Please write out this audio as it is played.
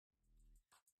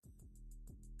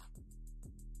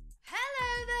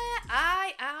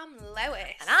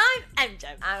Lois. And I'm MJ.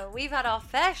 And we've had our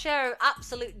fair share of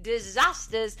absolute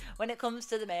disasters when it comes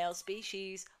to the male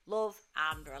species, love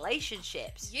and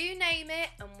relationships. You name it,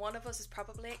 and one of us has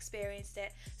probably experienced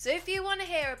it. So if you want to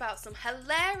hear about some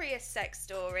hilarious sex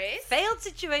stories, Failed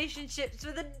situationships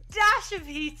with a dash of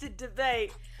heated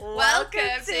debate,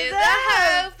 welcome to the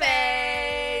Hoe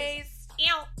Phase.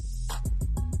 Ew.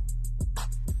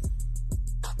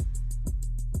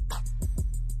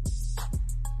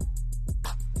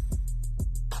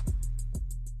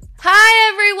 Hi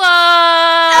everyone!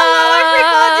 Hello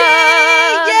everybody!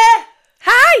 Yeah!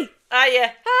 Hi!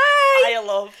 Hiya. Hi! Hiya,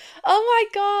 love. Oh my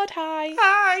god, hi.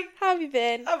 Hi. How have you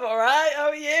been? I'm alright, how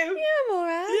are you? Yeah, I'm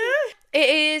alright. Yeah. It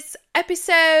is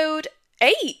episode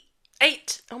 8.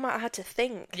 8. Oh my, I had to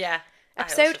think. Yeah. I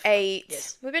Episode also thought- 8.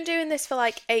 Yes. We've been doing this for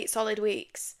like 8 solid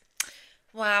weeks.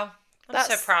 Wow. I'm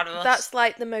so proud of us. That's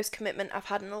like the most commitment I've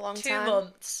had in a long 2 time.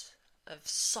 months of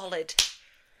solid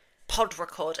pod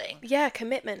recording. Yeah,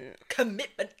 commitment.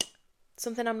 Commitment.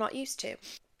 Something I'm not used to.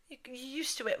 You're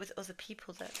used to it with other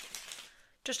people, though.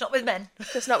 Just not with men.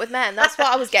 Just not with men. That's what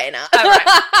I was getting at. Oh, right.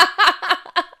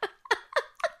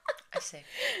 I see.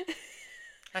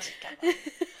 I didn't get that.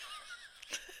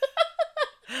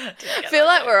 I feel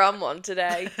like we're on one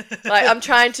today. Like, I'm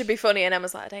trying to be funny and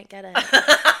Emma's like, I don't get it.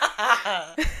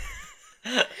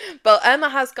 But Emma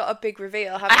has got a big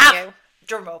reveal, haven't you?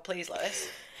 Drum roll, please, Lois.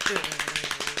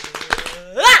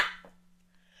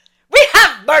 We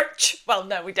have merch! Well,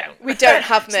 no, we don't. We don't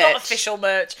have It's not merch. official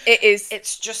merch. It is.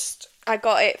 It's just... I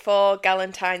got it for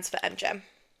Galentine's for MJ.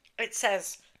 It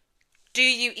says, do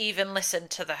you even listen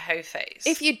to the Hoe Phase?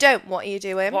 If you don't, what are you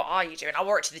doing? What are you doing? I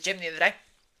wore it to the gym the other day.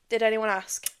 Did anyone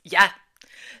ask? Yeah.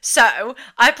 So,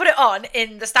 I put it on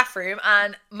in the staff room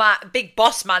and my big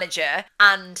boss manager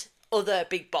and other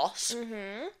big boss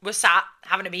were sat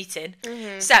having a meeting.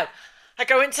 So, I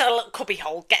go into a little cubby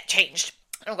hole, get changed,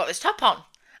 and I've got this top on.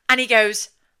 And he goes,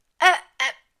 Emma,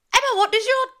 what does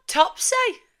your top say?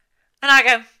 And I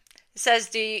go, it says,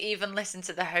 do you even listen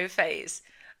to the Hoe Phase?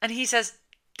 And he says,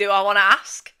 do I want to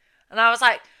ask? And I was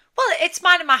like, well, it's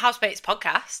mine and my housemate's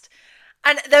podcast.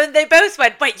 And then they both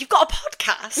went, wait, you've got a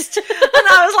podcast? And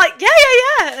I was like,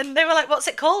 yeah. And they were like, what's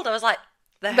it called? I was like,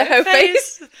 the Hoe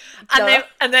Phase.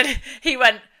 And then he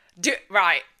went,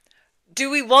 do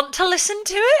we want to listen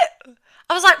to it?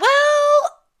 I was like,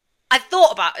 well, I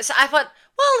thought about it. So I went,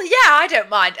 well, yeah, I don't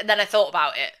mind. And then I thought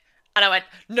about it. And I went,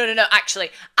 no,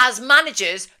 actually, as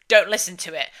managers, don't listen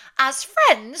to it. As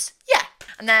friends, yeah.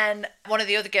 And then one of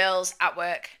the other girls at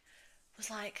work was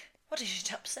like, what does your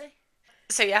top say?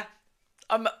 So yeah,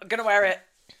 I'm going to wear it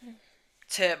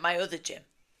to my other gym.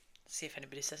 See if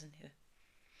anybody says anything.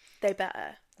 They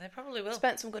better. They probably will.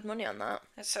 Spent some good money on that.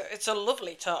 It's a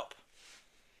lovely top.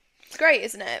 It's great,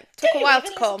 isn't it? Took a while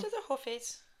to come. To the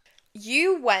Huffies?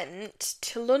 You went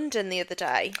to London the other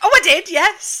day. Oh, I did,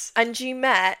 yes. And you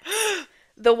met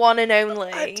the one and I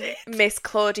only did. Miss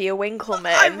Claudia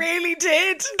Winkleman. I really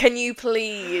did. Can you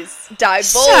please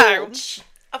divulge?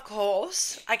 Of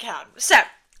course, I can. So,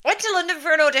 went to London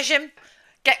for an audition.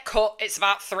 Get cut. It's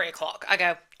about 3 o'clock. I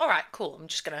go, all right, cool. I'm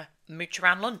just going to mooch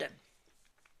around London.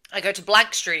 I go to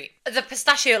Blank Street. The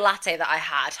pistachio latte that I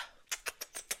had.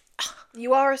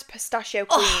 You are a pistachio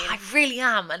queen. Oh, I really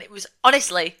am. And it was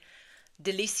honestly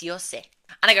delicioso.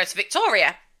 And I go to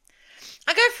Victoria.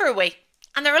 I go for a wee.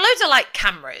 And there are loads of like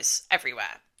cameras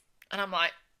everywhere. And I'm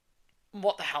like,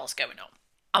 what the hell's going on?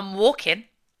 I'm walking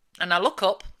and I look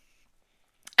up.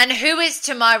 And who is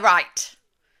to my right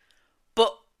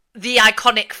but the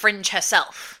iconic Fringe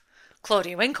herself,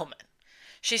 Claudia Winkleman?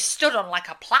 She's stood on like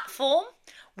a platform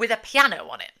with a piano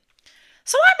on it.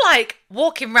 So I'm like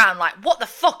walking around like, what the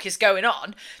fuck is going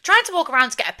on? Trying to walk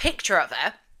around to get a picture of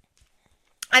her.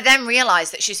 I then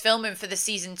realise that she's filming for the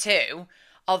season 2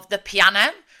 of The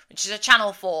Piano, which is a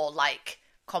Channel 4 like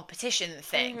competition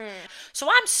thing. So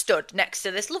I'm stood next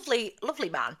to this lovely, lovely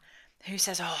man who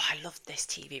says, oh, I love this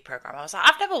TV programme. I was like,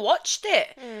 I've never watched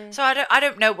it. So I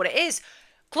don't know what it is.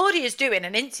 Claudia's doing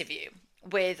an interview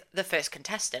with the first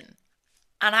contestant.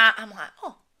 And I'm like,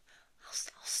 oh,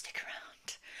 I'll stick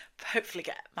around. Hopefully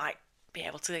might be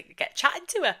able to get chatting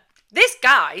to her. This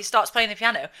guy starts playing the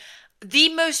piano.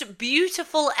 The most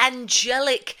beautiful,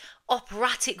 angelic,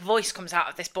 operatic voice comes out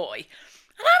of this boy.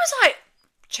 And I was like,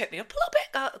 choke me up a little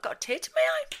bit. Got a tear to my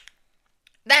eye.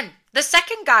 Then the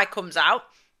second guy comes out.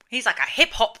 He's like a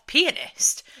hip-hop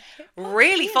pianist.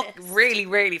 Really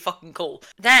fucking cool.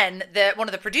 Then one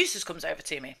of the producers comes over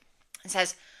to me and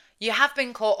says, You have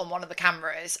been caught on one of the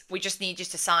cameras. We just need you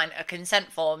to sign a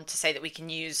consent form to say that we can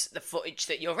use the footage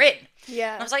that you're in.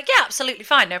 Yeah. And I was like, yeah, absolutely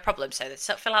fine, no problem. So they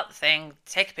fill out the thing,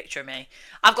 take a picture of me.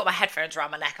 I've got my headphones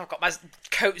around my neck. I've got my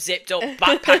coat zipped up,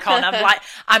 backpack on. I'm like,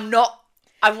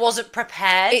 I wasn't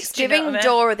prepared. It's do you know giving what I mean?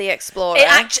 Dora the Explorer.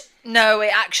 No,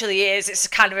 it actually is. It's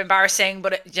kind of embarrassing,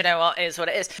 but you know what? It is what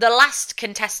it is. The last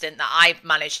contestant that I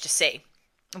managed to see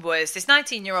was this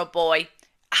 19-year-old boy.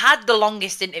 Had the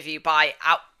longest interview by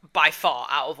far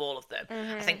out of all of them.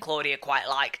 Mm-hmm. I think Claudia quite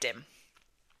liked him.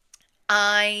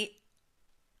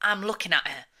 I'm looking at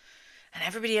her, and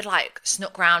everybody had like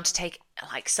snuck round to take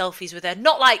like selfies with her.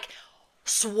 Not like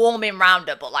swarming round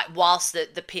her, but like whilst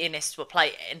the pianists were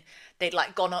playing, they'd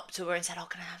like gone up to her and said, "Oh,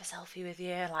 can I have a selfie with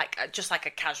you?" Like just like a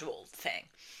casual thing.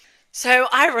 So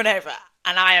I run over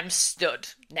and I am stood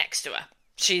next to her.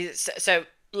 So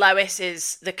Lois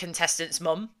is the contestant's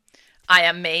mum. I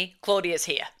am me. Claudia's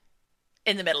here,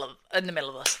 in the middle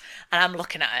of us, and I'm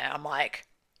looking at her. I'm like,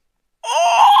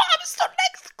 oh, I'm stood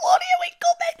next to Claudia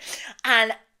Winkleman,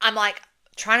 and I'm like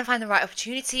trying to find the right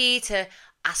opportunity to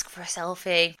ask for a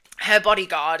selfie. Her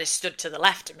bodyguard is stood to the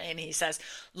left of me, and he says,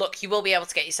 "Look, you will be able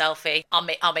to get your selfie.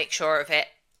 I'll make sure of it.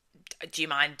 Do you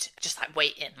mind just like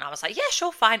waiting?" And I was like, "Yeah,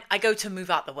 sure, fine." I go to move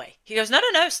out the way. He goes, No,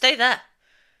 stay there."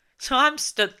 So I'm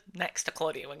stood next to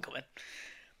Claudia Winkleman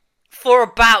for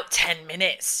about 10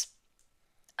 minutes.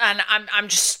 And I'm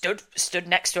just stood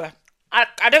next to her.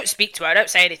 I don't speak to her. I don't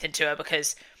say anything to her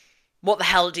because what the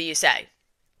hell do you say?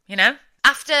 You know?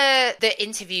 After the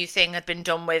interview thing had been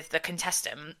done with the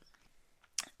contestant,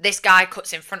 this guy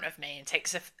cuts in front of me and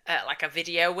takes a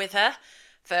video with her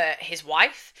for his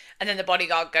wife. And then the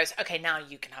bodyguard goes, "Okay, now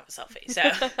you can have a selfie." So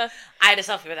I had a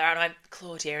selfie with her and I went,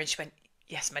 "Claudia," and she went,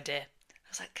 "Yes, my dear." I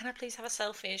was like, "Can I please have a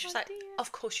selfie?" And she was like, dear.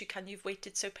 "Of course you can. You've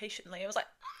waited so patiently." I was like,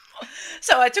 oh.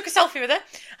 So I took a selfie with her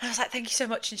and I was like, "Thank you so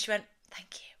much." And she went,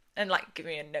 "Thank you." And like, give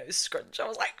me a nose scrunch. I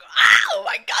was like, oh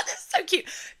my God, that's so cute.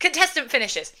 Contestant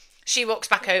finishes. She walks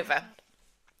back over.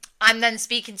 I'm then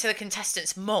speaking to the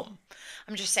contestant's mum.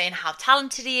 I'm just saying how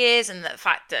talented he is and the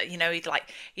fact that, you know, he'd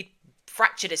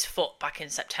fractured his foot back in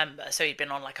September. So he'd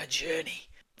been on like a journey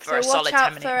for a solid 10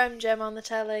 minutes. So watch out for MGem on the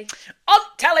telly. On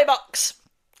Telebox.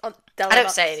 On I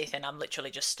don't say anything. I'm literally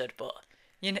just stood, but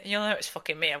you'll know it's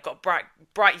fucking me. I've got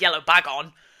bright yellow bag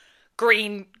on,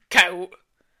 green coat,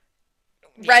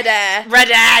 Red hair. red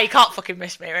hair. You can't fucking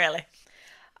miss me, really.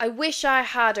 I wish I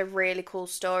had a really cool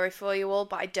story for you all,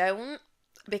 but I don't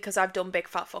because I've done big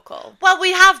fat fuck all. Well,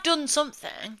 we have done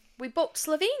something. We booked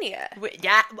Slovenia.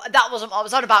 Yeah, that wasn't what I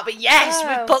was on about, but yes,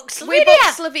 Oh. we booked Slovenia. We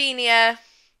booked Slovenia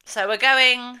So we're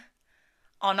going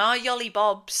on our Yolly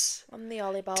Bobs on the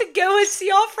Ollie Bob. to go and see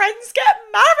our friends get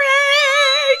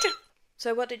married.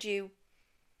 So what did you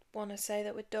want to say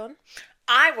that we'd done?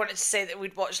 I wanted to say that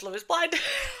we'd watched Love is Blind.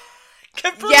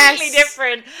 Completely Yes.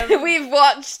 different. We've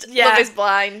watched Yeah. Love is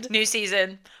Blind. New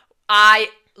season. I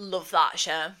love that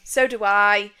show. So do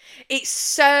I. It's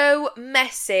so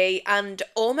messy and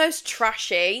almost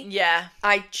trashy. Yeah.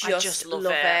 I just love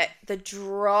love it. it. The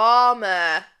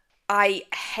drama. I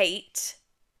hate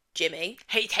Jimmy.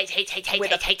 Hate.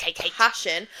 With a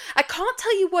passion. I can't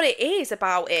tell you what it is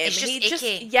about him. It's just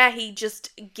icky. He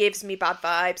just gives me bad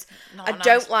vibes. Not I nice.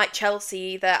 don't like Chelsea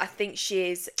either. I think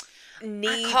she's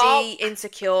needy, can't-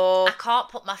 insecure. I can't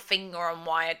put my finger on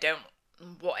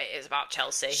what it is about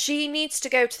Chelsea. She needs to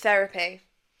go to therapy.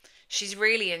 She's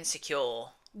really insecure.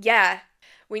 Yeah.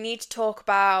 We need to talk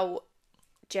about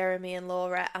Jeremy and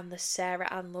Laura and the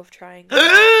Sarah Ann love triangle.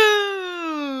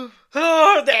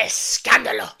 Oh, they're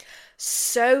scandalous.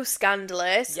 So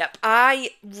scandalous. Yep.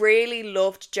 I really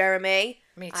loved Jeremy.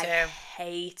 Me too. I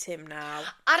hate him now.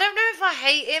 I don't know if I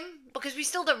hate him because we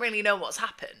still don't really know what's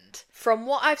happened. From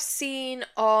what I've seen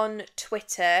on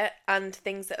Twitter and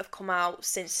things that have come out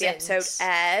since the episode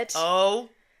aired, Oh.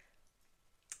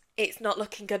 it's not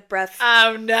looking good, bruv.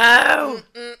 Oh no.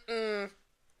 Mm-mm.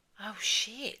 Oh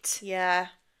shit. Yeah.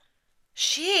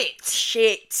 Shit.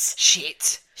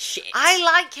 Shit. I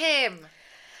like him.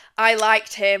 I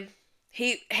liked him.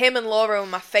 Him and Laura were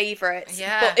my favourites.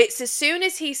 Yeah. But it's as soon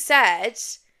as he said,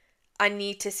 "I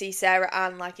need to see Sarah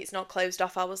Ann, like it's not closed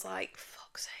off," I was like,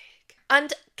 fuck's sake.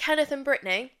 And Kenneth and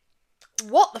Brittany,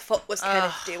 what the fuck was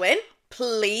Kenneth doing?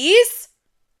 Please?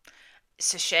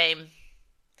 It's a shame.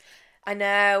 I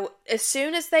know. As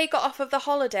soon as they got off of the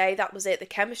holiday, that was it. The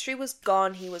chemistry was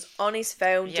gone. He was on his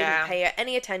phone, Yeah. didn't pay her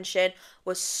any attention,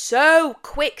 was so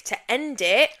quick to end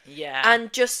it, Yeah.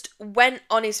 and just went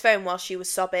on his phone while she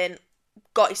was sobbing,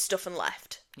 got his stuff and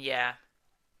left. Yeah.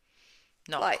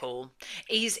 Not Like- cool.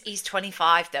 He's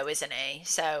 25 though, isn't he?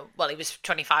 So, well, he was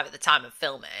 25 at the time of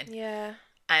filming. Yeah.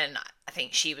 and I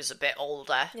think she was a bit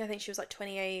older. Yeah, I think she was like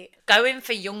 28. Going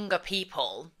for younger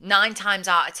people, 9 times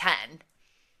out of 10,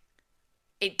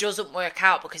 it doesn't work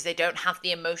out because they don't have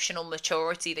the emotional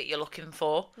maturity that you're looking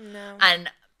for. No.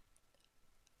 And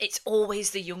it's always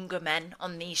the younger men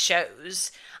on these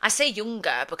shows. I say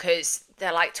younger because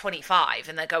they're like 25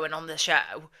 and they're going on the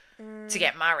show to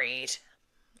get married.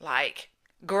 Like,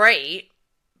 great.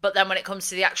 But then when it comes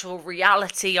to the actual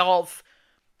reality of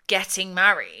getting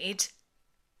married,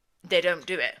 they don't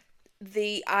do it.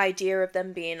 The idea of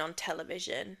them being on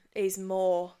television is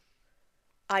more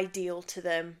ideal to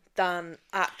them than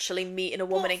actually meeting a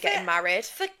woman and getting married.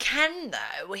 For Ken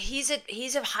though, he's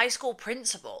a high school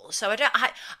principal, so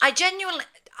I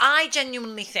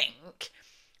genuinely think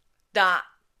that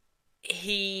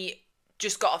he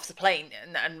just got off the plane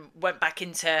and went back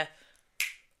into,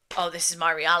 oh, this is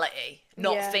my reality,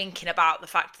 not thinking about the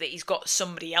fact that he's got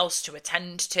somebody else to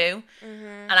attend to.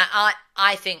 And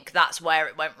I think that's where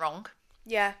it went wrong.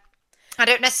 Yeah. I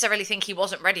don't necessarily think he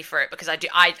wasn't ready for it, because I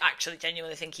actually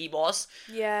genuinely think he was.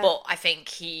 Yeah. But I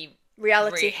think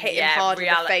reality hit him hard in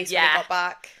the face when he got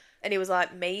back. And he was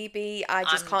like, maybe I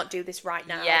just can't do this right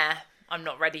now. Yeah, I'm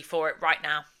not ready for it right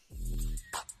now.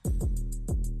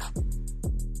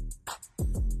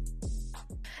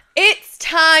 It's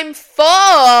time for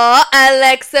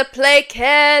Alexa Play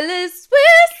Careless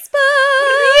Whisper.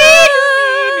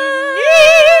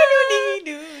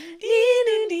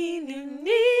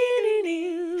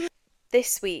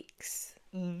 This week's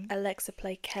Alexa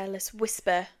Play Careless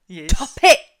Whisper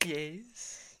topic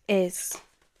is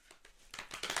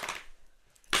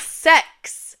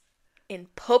sex in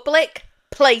public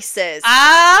places.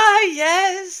 Ah,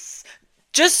 yes.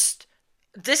 Just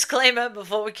disclaimer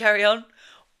before we carry on.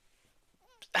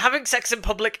 Having sex in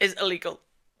public is illegal.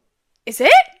 Is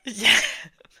it? Yeah.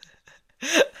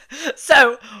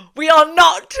 So, we are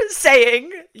not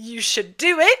saying you should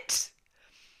do it.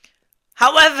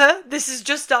 However, this is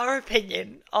just our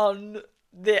opinion on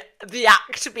the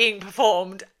act being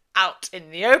performed out in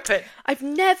the open. I've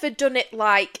never done it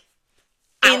like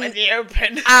Out in the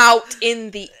open. Out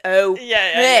in the open.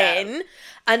 Yeah.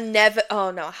 And never...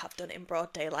 Oh, no, I have done it in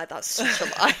broad daylight. That's such a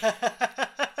lie.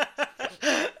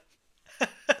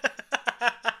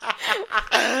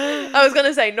 I was going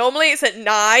to say, normally it's at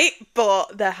night,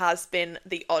 but there has been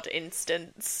the odd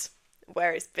instance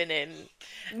where it's been in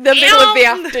the middle of the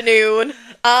afternoon.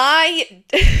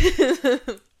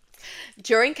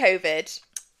 During COVID...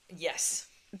 Yes.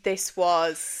 This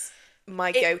was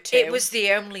my go-to. It was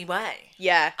the only way.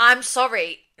 Yeah. I'm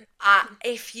sorry.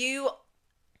 If you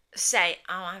say,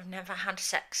 oh, I've never had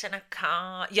sex in a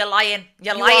car, you're lying.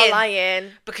 You are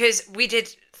lying. Because we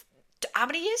did, how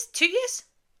many years? 2 years?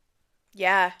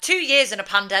 Yeah. 2 years in a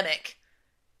pandemic.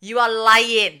 You are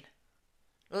lying.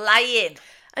 Lying.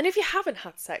 And if you haven't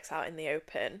had sex out in the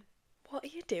open, what are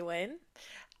you doing?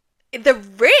 The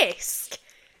risk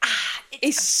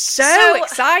is so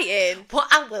exciting. What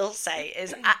I will say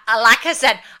is, like I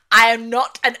said, I am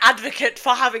not an advocate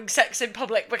for having sex in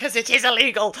public because it is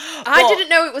illegal. I didn't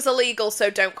know it was illegal, so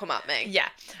don't come at me. Yeah.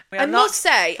 I must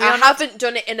say, I haven't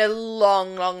done it in a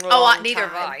long time. Neither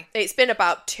have I. It's been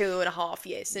about 2.5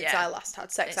 years since I last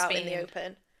had sex out in the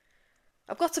open.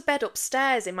 I've got a bed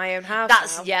upstairs in my own house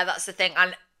now. Yeah, that's the thing.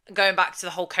 And going back to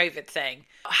the whole COVID thing,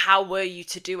 how were you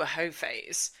to do a hoe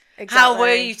phase? Exactly. How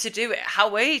were you to do it? How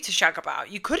were you to shag about?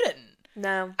 You couldn't.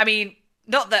 No. I mean,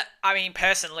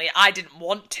 personally, I didn't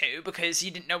want to because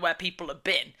you didn't know where people had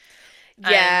been.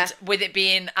 Yeah. And with it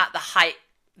being at the height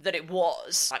that it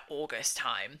was, like August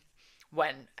time,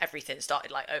 when everything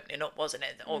started like opening up, wasn't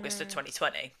it? August of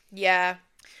 2020. Yeah.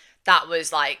 That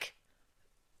was like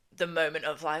the moment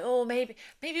of like, oh, maybe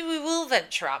we will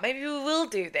venture out. Maybe we will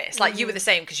do this. Like you were the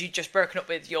same because you'd just broken up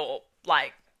with your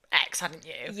like ex, hadn't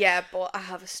you? Yeah, but I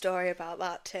have a story about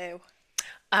that too.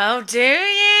 Oh, do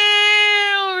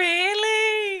you?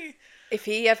 Really? If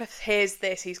he ever hears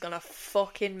this, he's gonna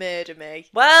fucking murder me.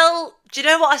 Well, do you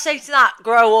know what I say to that?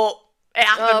 Grow up. It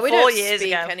happened 4 years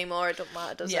ago. Anymore. It don't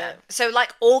matter, does it? So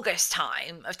like August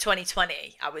time of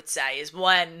 2020, I would say, is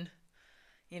when,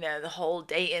 you know, the whole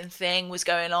dating thing was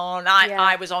going on.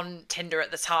 I was on Tinder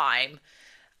at the time,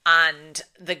 and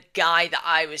the guy that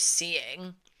I was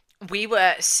seeing, we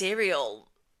were serial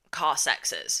car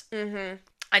sexers. Mm-hmm.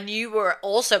 And you were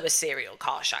also a serial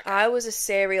car shagger. I was a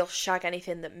serial shag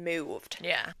anything that moved.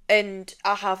 Yeah. And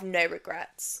I have no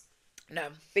regrets. No.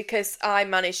 Because I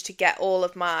managed to get all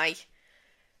of my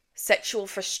sexual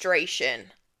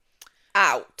frustration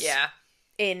out. Yeah.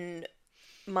 In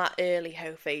my early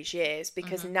hoe phase years.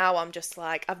 Because now I'm just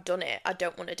like, I've done it. I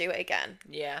don't want to do it again.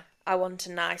 Yeah. I want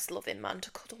a nice loving man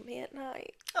to cuddle me at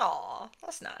night. Aw,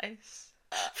 that's nice.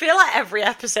 I feel like every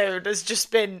episode has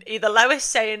just been either Lois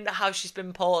saying how she's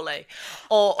been poorly,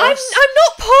 or I'm us.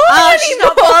 not poorly Oh, anymore. she's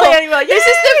not poorly anymore. This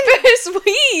is the first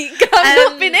week. I've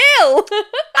not been ill.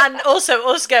 And also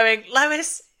us going,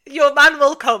 Lois, your man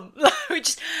will come.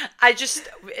 It's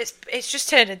just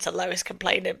turned into Lois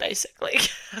complaining, basically.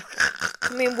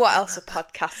 I mean, what else are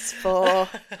podcasts for?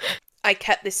 I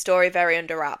kept this story very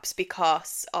under wraps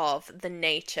because of the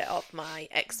nature of my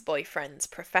ex-boyfriend's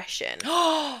profession.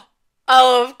 Oh,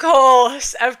 of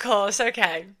course,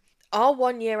 okay. Our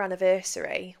 1 year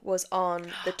anniversary was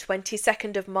on the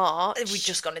 22nd of March. We'd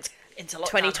just gone into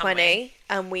lockdown, 2020,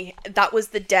 and that was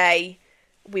the day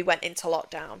we went into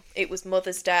lockdown. It was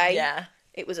Mother's Day. Yeah.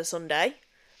 It was a Sunday,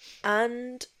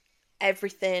 and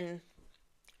everything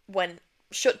went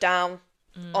shut down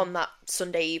on that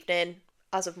Sunday evening.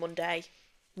 As of Monday,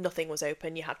 nothing was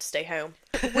open. You had to stay home.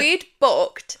 We'd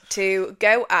booked to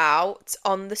go out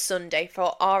on the Sunday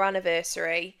for our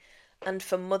anniversary and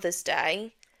for Mother's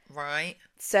Day. Right.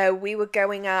 So we were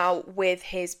going out with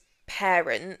his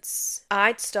parents.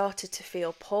 I'd started to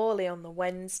feel poorly on the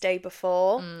Wednesday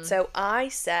before. So I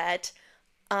said,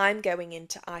 I'm going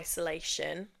into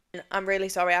isolation. I'm really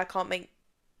sorry, I can't make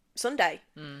Sunday.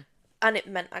 And it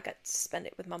meant I got to spend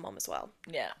it with my mum as well.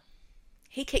 Yeah.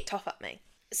 He kicked off at me.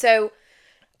 So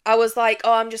I was like,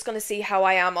 oh, I'm just going to see how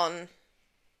I am on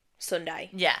Sunday.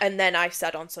 Yeah. And then I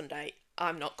said on Sunday,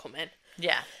 I'm not coming.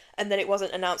 Yeah. And then it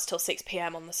wasn't announced till 6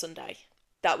 p.m. on the Sunday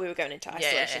that we were going into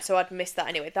isolation. Yeah. So I'd missed that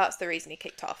anyway. That's the reason he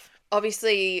kicked off.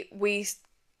 Obviously, we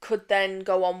could then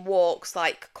go on walks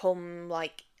come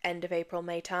end of April,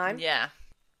 May time. Yeah.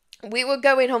 We were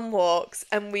going on walks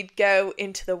and we'd go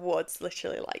into the woods,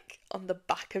 literally on the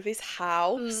back of his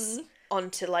house,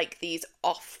 onto these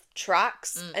off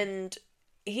tracks. And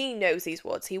he knows these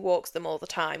woods. He walks them all the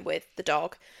time with the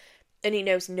dog. And he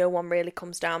knows no one really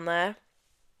comes down there.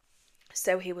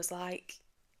 So he was like,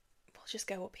 we'll just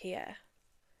go up here.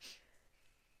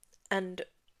 And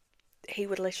he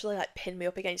would literally pin me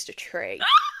up against a tree.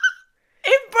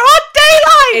 In broad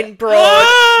daylight! In broad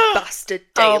bastard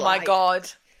daylight. Oh my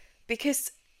God.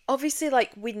 Because obviously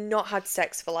we'd not had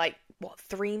sex for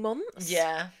 3 months?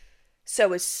 Yeah.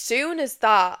 So as soon as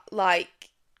that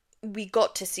we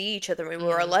got to see each other and we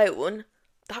were alone,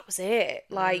 that was it.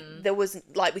 There was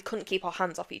we couldn't keep our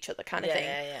hands off each other kind of thing.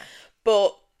 Yeah.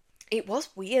 But it was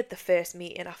weird the first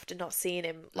meeting after not seeing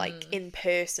him in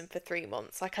person for 3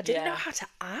 months. I didn't know how to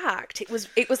act. It was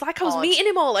like I was meeting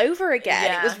him all over again.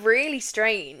 Yeah. It was really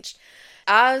strange.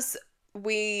 As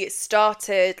we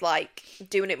started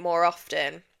doing it more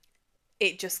often,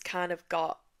 it just kind of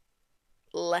got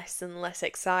less and less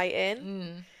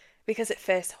exciting. Because at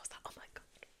first I was like, oh my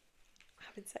God, we're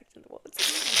having sex in the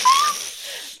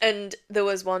woods. And there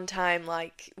was one time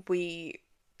we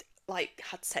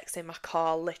had sex in my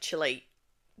car literally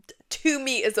 2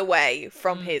 meters away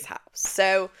from his house.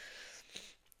 So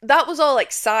that was all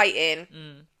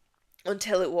exciting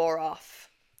until it wore off.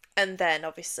 And then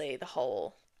obviously the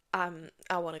whole I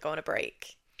want to go on a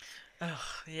break. Oh,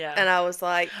 yeah. And I was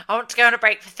like, I want to go on a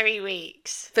break for 3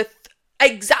 weeks. For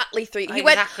exactly 3. He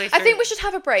went, I think we should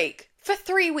have a break for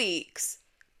 3 weeks,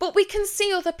 but we can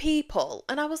see other people.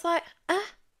 And I was like,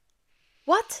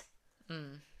 what?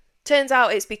 Turns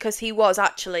out it's because he was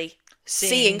actually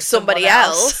seeing somebody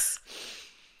else.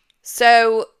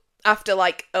 So after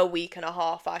a week and a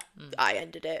half, I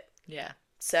ended it. Yeah.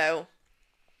 So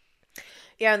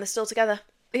yeah, and they're still together.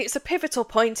 It's a pivotal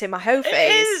point in my hoe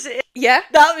phase. It is. Yeah.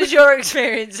 That was your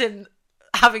experience in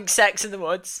having sex in the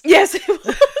woods. Yes, it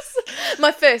was.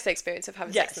 My first experience of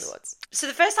having sex in the woods. So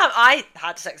the first time I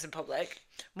had sex in public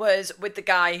was with the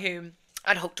guy whom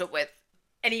I'd hooked up with.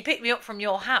 And he picked me up from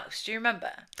your house. Do you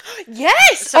remember?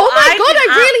 Yes! So oh my God,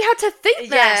 I really had to think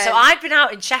there. Yeah, so I'd been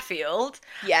out in Sheffield.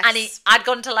 Yes. And I'd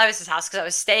gone to Lois's house because I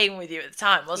was staying with you at the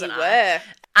time, wasn't I? You were.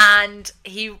 And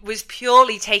he was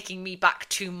purely taking me back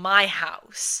to my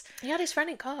house. He had his friend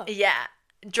in car. Yeah.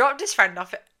 Dropped his friend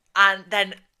off and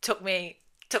then took me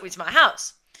to my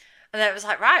house. And then it was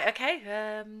like, right,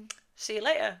 okay, see you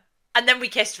later. And then we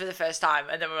kissed for the first time,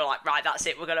 and then we were like, right, that's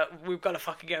it. We've got to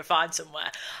fucking go find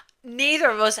somewhere. Neither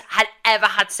of us had ever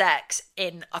had sex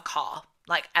in a car,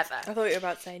 ever. I thought you were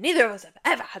about to say neither of us have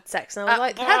ever had sex, and I was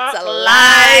like, that's a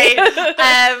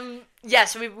lie. Yeah,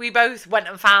 so we both went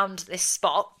and found this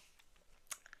spot,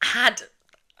 had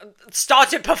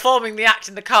started performing the act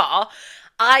in the car.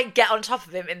 I get on top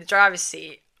of him in the driver's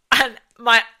seat, and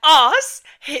my arse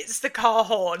hits the car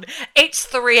horn. It's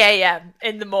 3 a.m.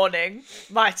 in the morning,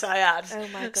 might I add. Oh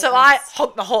my goodness. So I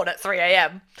honk the horn at 3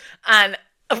 a.m. and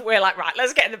we're like, right,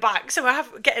 let's get in the back. So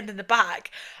we're getting in the back.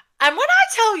 And when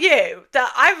I tell you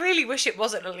that I really wish it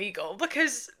wasn't illegal,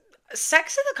 because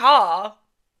sex in the car.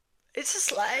 It's a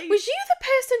sleigh. Was you the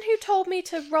person who told me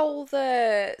to roll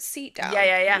the seat down?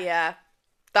 Yeah. Yeah.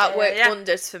 That worked yeah.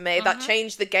 wonders for me. That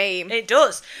changed the game. It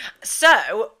does.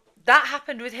 So, that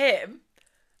happened with him.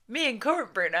 Me and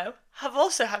current Bruno have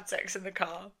also had sex in the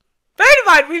car. Bear in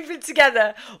mind, we've been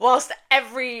together whilst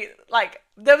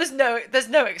there's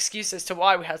no excuse as to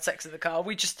why we had sex in the car.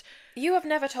 We just... You have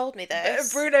never told me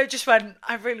this. Bruno just went,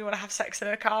 I really want to have sex in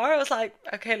a car. I was like,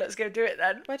 okay, let's go do it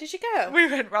then. Where did you go?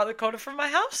 We went round the corner from my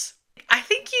house. I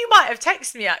think you might have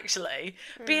texted me actually,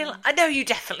 being like, I know you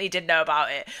definitely did know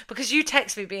about it, because you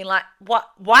texted me being like,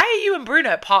 "What? Why are you and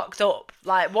Bruno parked up?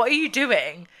 Like, what are you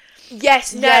doing?"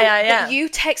 Yes, no, Yeah. but you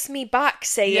text me back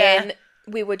saying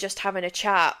we were just having a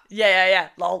chat. Yeah.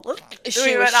 Lol.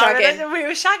 She was shagging. We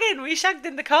were shagging. We shagged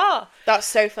in the car. That's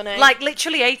so funny. Like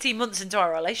literally 18 months into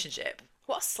our relationship.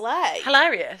 What a sleigh.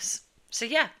 Hilarious. So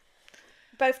yeah.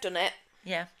 Both done it.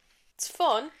 Yeah. It's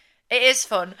fun. It is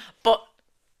fun, but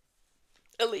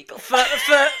Illegal. for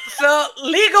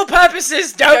legal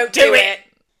purposes, don't do it.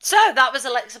 So that was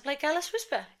Alexa Play Careless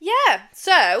Whisper. Yeah,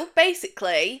 so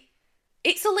basically,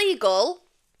 it's illegal,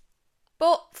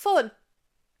 but fun.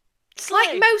 It's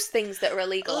like most things that are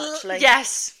illegal, actually.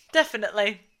 Yes,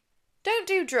 definitely. Don't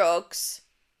do drugs,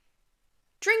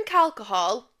 drink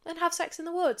alcohol, and have sex in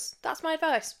the woods. That's my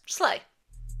advice. Slay.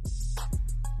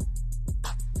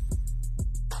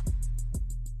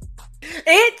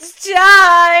 It's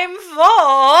time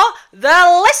for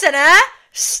the listener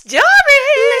stories.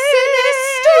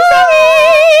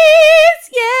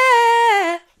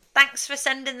 Yeah. Thanks for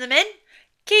sending them in.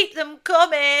 Keep them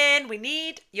coming. We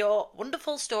need your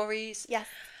wonderful stories. Yes.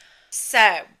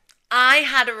 So, I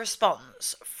had a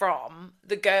response from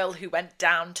the girl who went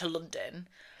down to London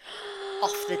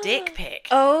off the dick pic.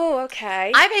 Oh,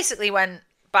 okay. I basically went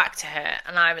back to her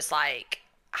and I was like,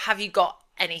 have you got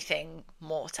anything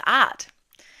more to add?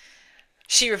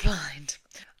 She replied,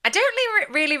 I don't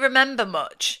really remember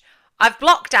much. I've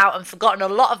blocked out and forgotten a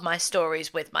lot of my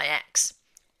stories with my ex.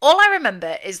 All I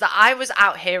remember is that I was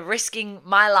out here risking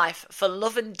my life for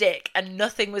love and dick, and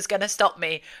nothing was going to stop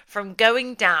me from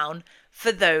going down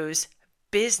for those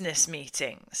business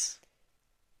meetings.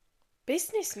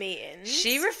 Business meetings?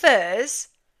 She refers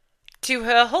to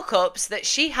her hookups that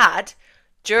she had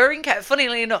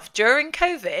funnily enough, during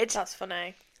COVID. That's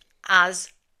funny.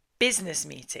 As business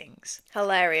meetings.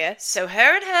 Hilarious. So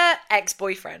her and her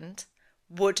ex-boyfriend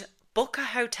would book a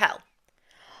hotel.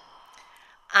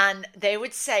 And they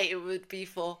would say it would be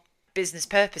for business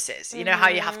purposes. You know how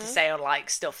you have to say on like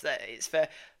stuff that it's for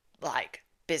like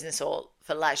business or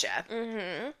for leisure.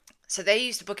 Mm-hmm. So they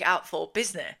used to book it out for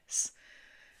business.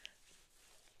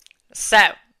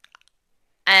 So,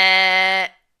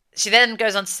 she then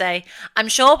goes on to say, I'm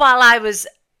sure while I was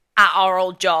at our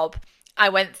old job, I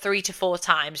went 3 to 4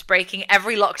 times, breaking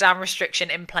every lockdown restriction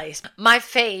in place. My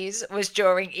phase was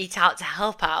during Eat Out to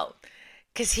Help Out,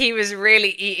 because he was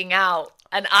really eating out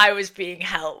and I was being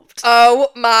helped. Oh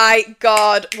my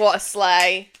God, what a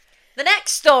sleigh. The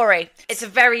next story, it's a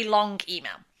very long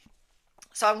email,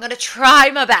 so I'm going to try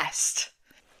my best.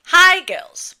 Hi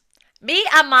girls, me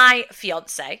and my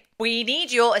fiance, we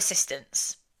need your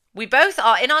assistance. We both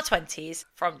are in our 20s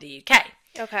from the UK.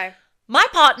 Okay. My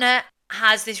partner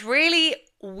has this really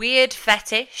weird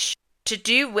fetish to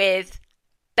do with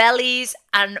bellies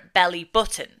and belly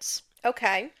buttons.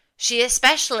 Okay. She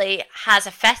especially has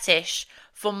a fetish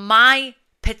for my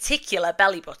particular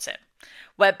belly button,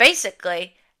 where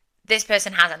basically this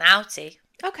person has an outie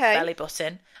belly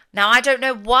button. Now, I don't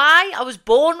know why. I was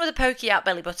born with a pokey out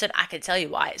belly button. I can tell you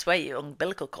why. It's where your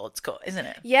umbilical cord's cut, isn't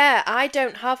it? Yeah, I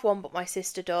don't have one, but my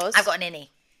sister does. I've got an innie.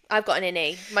 I've got an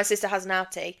innie. My sister has an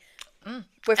outie.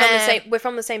 We're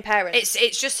from the same parents.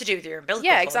 It's just to do with your umbilical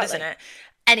cord, exactly. isn't it?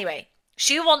 Anyway,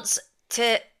 she wants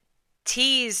to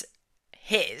tease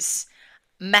his,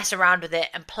 mess around with it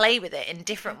and play with it in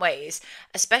different ways,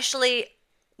 especially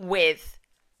with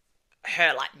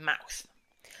her like mouth.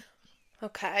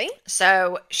 Okay.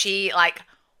 So she like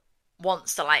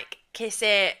wants to like kiss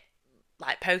it,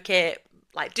 like poke it,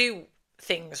 like do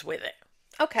things with it.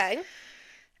 Okay.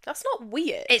 That's not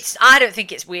weird. I don't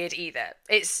think it's weird either.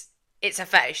 It's a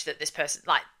fetish that this person,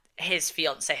 like his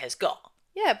fiance, has got.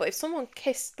 Yeah, but if someone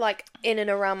kissed like in and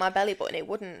around my belly button, it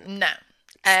wouldn't. No.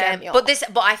 Scare me off.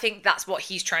 But I think that's what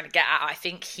he's trying to get at. I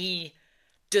think he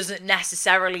doesn't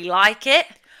necessarily like it,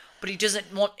 but he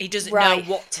doesn't know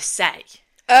what to say.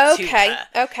 Okay. To her.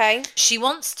 Okay. She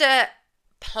wants to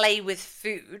play with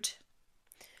food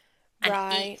and eat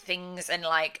Right. things and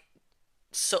like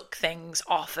suck things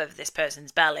off of this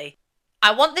person's belly.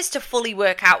 I want this to fully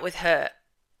work out with her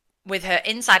with her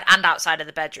inside and outside of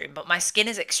the bedroom, but my skin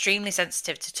is extremely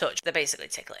sensitive to touch. They're basically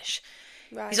ticklish.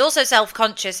 Right. He's also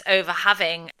self-conscious over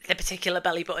having the particular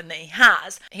belly button that he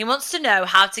has. He wants to know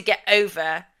how to get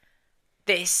over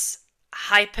this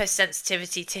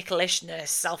hypersensitivity, ticklishness,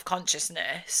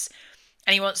 self-consciousness,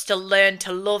 and he wants to learn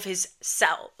to love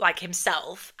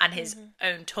himself and his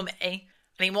own tummy.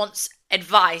 And he wants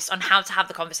advice on how to have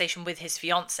the conversation with his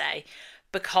fiance,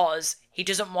 because he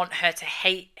doesn't want her to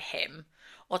hate him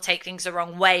or take things the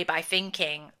wrong way by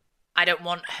thinking, I don't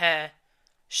want her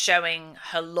showing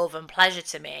her love and pleasure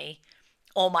to me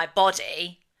or my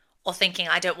body, or thinking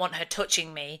I don't want her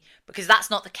touching me, because that's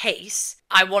not the case.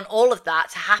 I want all of that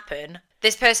to happen.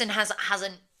 This person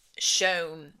hasn't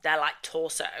shown their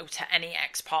torso to any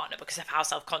ex-partner because of how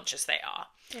self-conscious they are.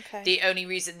 Okay. The only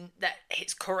reason that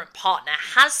his current partner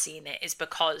has seen it is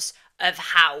because of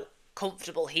how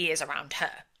comfortable he is around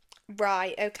her.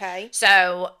 Right, okay.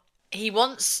 So he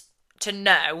wants to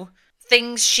know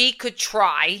things she could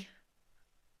try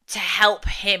to help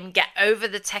him get over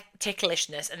the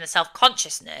ticklishness and the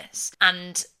self-consciousness,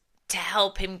 and to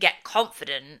help him get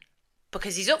confident,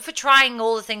 because he's up for trying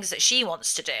all the things that she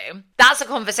wants to do. That's a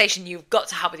conversation you've got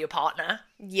to have with your partner.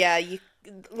 Yeah, you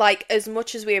as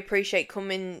much as we appreciate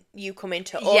you coming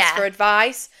to us for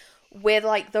advice, we're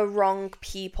the wrong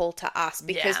people to ask,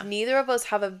 because neither of us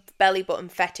have a belly button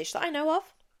fetish that I know of.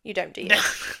 You don't, do you?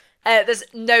 There's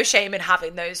no shame in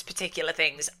having those particular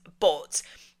things, but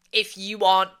if you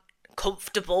aren't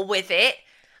comfortable with it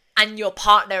and your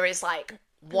partner is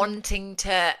wanting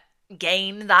to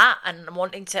gain that and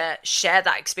wanting to share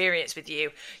that experience with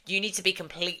you, you need to be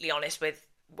completely honest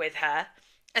with her,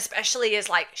 especially as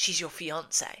she's your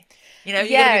fiance. You're going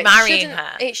to be marrying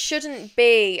her. It shouldn't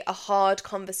be a hard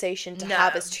conversation to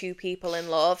have as two people in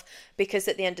love, because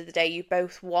at the end of the day, you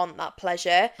both want that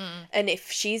pleasure. And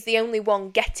if she's the only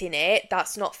one getting it,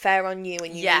 that's not fair on you,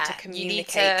 and you need to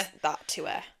communicate that to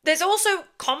her. There's also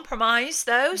compromise,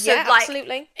 though. So,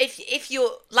 absolutely. If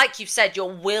you're, like you've said,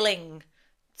 you're willing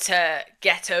to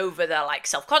get over the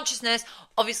self-consciousness.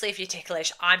 Obviously, if you're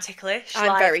ticklish, I'm ticklish.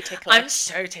 I'm very ticklish. I'm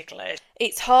so ticklish.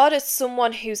 It's hard as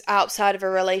someone who's outside of a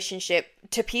relationship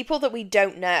to people that we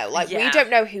don't know. We don't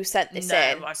know who sent this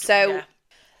in.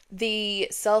 The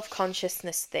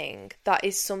self-consciousness thing, that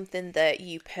is something that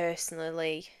you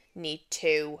personally need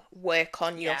to work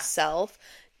on yourself.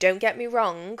 Don't get me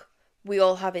wrong. We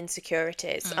all have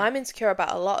insecurities. I'm insecure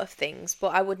about a lot of things,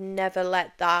 but I would never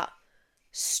let that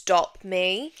stop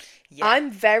me.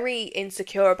 I'm very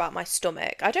insecure about my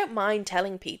stomach. I don't mind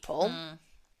telling people,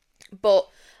 but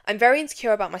I'm very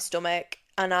insecure about my stomach,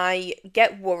 and I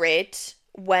get worried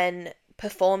when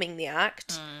performing the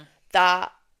act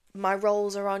that my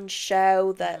roles are on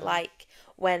show, that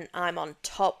when I'm on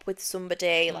top with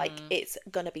somebody, it's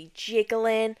gonna be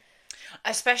jiggling.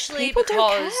 Especially people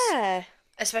don't care.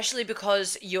 Especially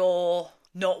because you're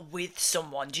not with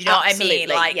someone. Do you know what I mean?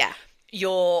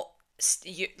 You're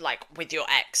with your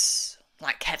ex,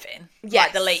 Kevin,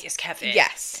 the latest Kevin.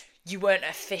 Yes, you weren't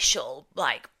official,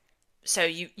 so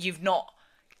you've not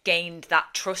gained that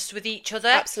trust with each other.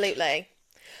 Absolutely,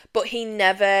 but he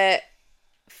never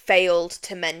failed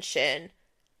to mention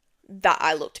that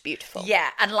I looked beautiful. Yeah,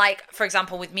 and for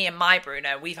example, with me and my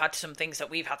Bruno, we've had some things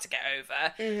that we've had to get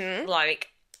over,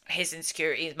 his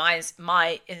insecurities,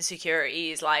 my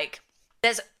insecurities.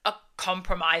 There's a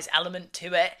compromise element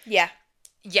to it. Yeah.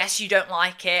 Yes, you don't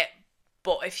like it,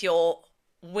 but if you're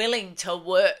willing to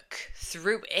work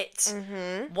through it,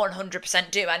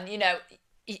 100% do. And,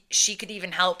 she could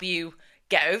even help you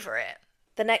get over it.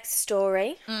 The next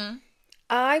story.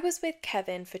 I was with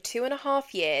Kevin for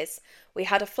 2.5 years. We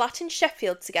had a flat in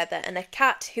Sheffield together and a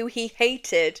cat who he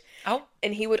hated. Oh.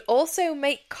 And he would also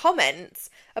make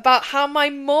comments about how my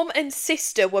mum and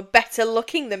sister were better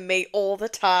looking than me all the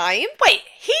time. Wait,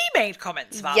 he made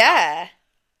comments about that?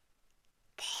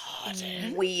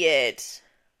 Pardon? Weird.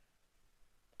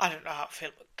 I don't know how I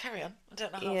feel. Carry on. I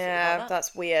don't know how I feel about that.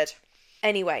 That's weird.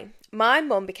 Anyway, my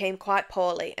mum became quite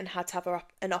poorly and had to have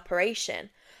an operation.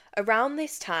 Around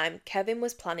this time, Kevin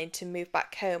was planning to move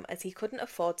back home as he couldn't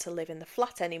afford to live in the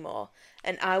flat anymore,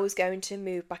 and I was going to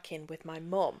move back in with my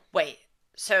mum. Wait,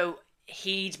 so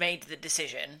he'd made the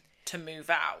decision to move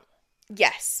out?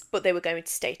 Yes, but they were going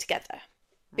to stay together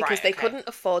because they couldn't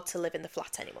afford to live in the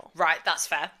flat anymore. Right, that's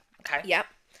fair. Okay. Yep.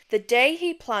 The day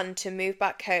he planned to move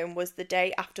back home was the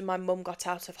day after my mum got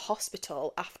out of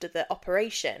hospital after the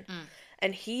operation,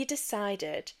 and he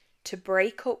decided to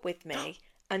break up with me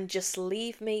and just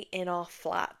leave me in our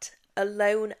flat,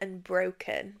 alone and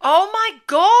broken. Oh my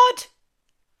God!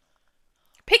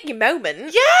 Pick your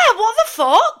moment. Yeah, what the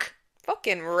fuck?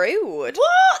 Fucking rude.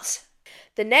 What?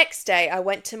 The next day, I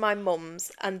went to my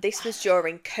mum's, and this was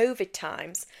during COVID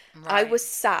times. I Right. was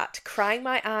sat crying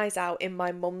my eyes out in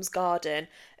my mum's garden,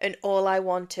 and all I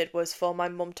wanted was for my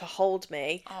mum to hold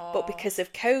me. But because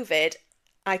of COVID,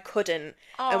 I couldn't,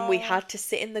 and we Aw. had to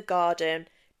sit in the garden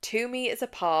 2 meters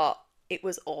apart. It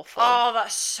was awful. Oh,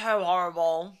 that's so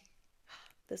horrible.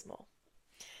 There's more.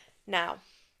 Now,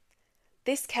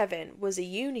 this Kevin was a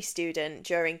uni student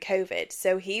during COVID,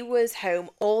 so he was home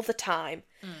all the time,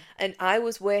 and I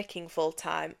was working full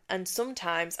time, and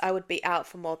sometimes I would be out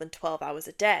for more than 12 hours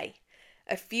a day.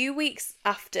 A few weeks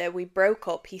after we broke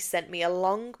up, he sent me a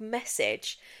long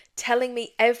message telling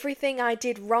me everything I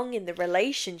did wrong in the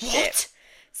relationship, What?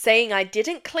 saying I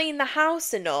didn't clean the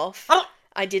house enough. Oh.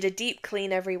 I did a deep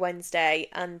clean every Wednesday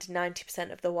and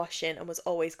 90% of the washing, and was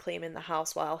always cleaning the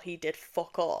house while he did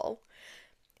fuck all.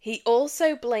 He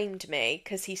also blamed me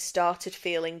because he started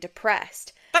feeling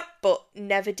depressed, but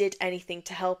never did anything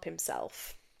to help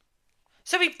himself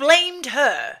So he blamed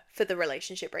her. for the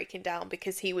relationship breaking down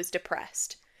because he was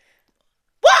depressed.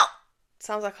 What?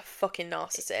 Sounds like a fucking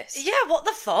narcissist. Yeah, what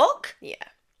the fuck? Yeah.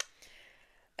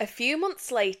 A few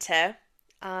months later,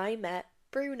 I met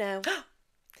Bruno.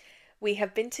 We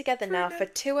have been together now for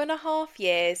 2.5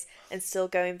 years and still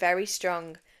going very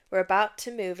strong. We're about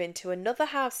to move into another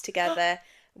house together.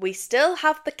 We still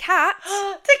have the cat.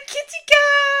 The kitty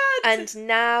cat! And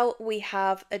now we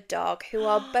have a dog who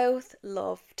are both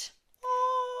loved.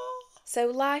 Aw. So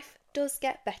life does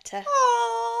get better.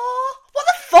 Aw. What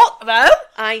the fuck, though?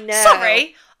 I know.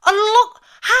 Sorry. Look,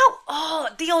 how... Oh,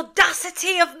 the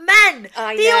audacity of men.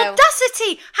 I the know.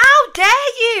 audacity. How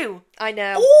dare you? I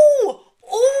know.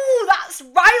 Ooh, that's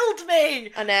riled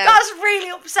me. I know. That's really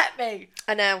upset me.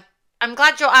 I know. I'm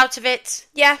glad you're out of it.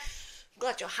 Yeah.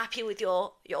 Glad you're happy with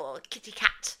your kitty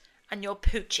cat and your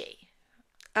poochie.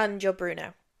 And you're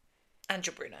Bruno. And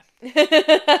your Bruno.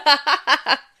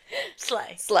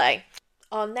 Slay. Slay.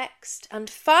 Our next and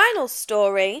final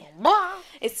story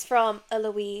is from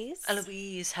Eloise.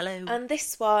 Eloise, hello. And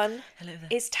this one Hello there.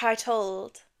 is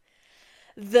titled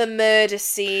The Murder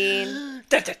Scene.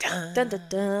 Dun, dun, dun. Dun, dun,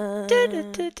 dun.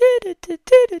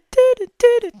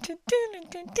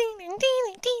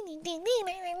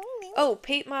 Oh,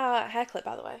 peep my hair clip,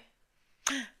 by the way.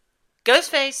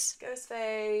 Ghostface.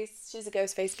 Ghostface. She's a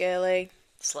Ghostface girly.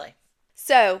 Slay.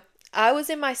 So, I was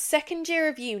in my second year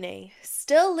of uni,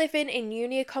 still living in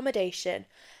uni accommodation,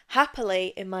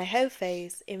 happily in my hoe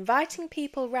phase, inviting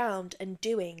people round and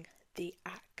doing the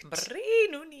act.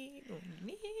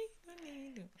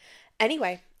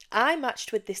 Anyway, I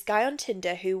matched with this guy on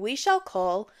Tinder who we shall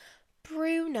call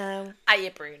Bruno.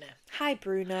 Hiya, Bruno. Hi,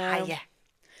 Bruno. Hiya.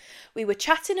 We were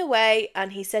chatting away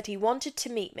and he said he wanted to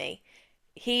meet me.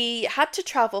 He had to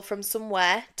travel from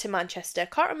somewhere to Manchester,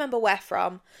 can't remember where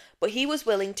from, but he was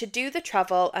willing to do the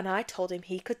travel and I told him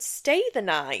he could stay the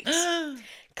night.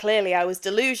 Clearly I was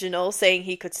delusional, saying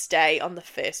he could stay on the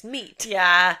first meet.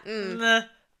 Yeah.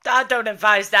 I don't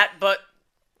advise that, but...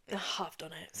 Oh, I've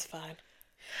done it, it's fine.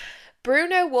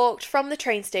 Bruno walked from the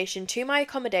train station to my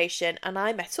accommodation and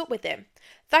I met up with him.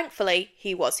 Thankfully,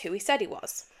 he was who he said he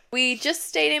was. We just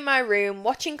stayed in my room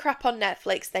watching crap on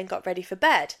Netflix, then got ready for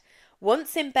bed.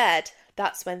 Once in bed,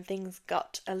 that's when things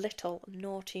got a little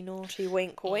naughty,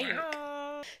 wink, wink.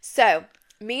 So,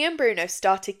 me and Bruno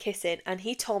started kissing and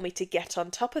he told me to get on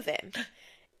top of him.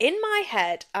 In my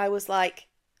head, I was like,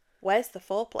 where's the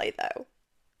foreplay though?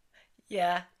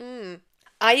 Yeah.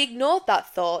 I ignored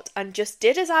that thought and just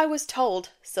did as I was told.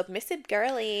 Submissive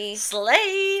girly.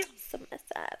 Slay.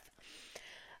 Submissive.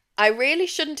 I really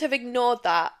shouldn't have ignored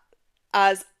that,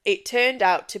 as it turned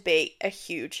out to be a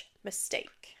huge mistake.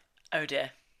 Oh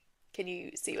dear. Can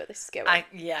you see where this is going? I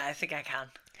think I can.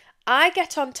 I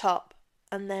get on top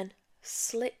and then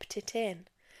slipped it in.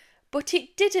 But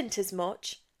it didn't as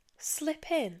much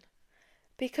slip in.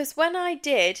 Because when I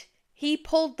did, he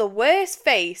pulled the worst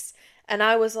face and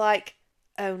I was like,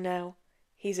 oh no,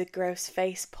 he's a gross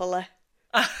face puller.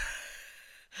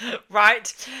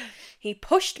 Right. He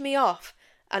pushed me off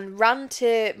and ran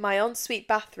to my ensuite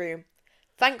bathroom.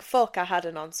 Thank fuck I had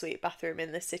an ensuite bathroom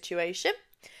in this situation.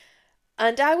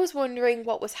 And I was wondering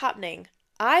what was happening.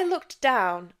 I looked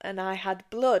down and I had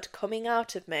blood coming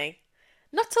out of me.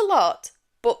 Not a lot,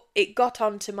 but it got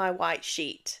onto my white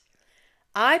sheet.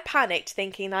 I panicked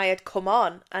thinking I had come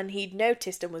on and he'd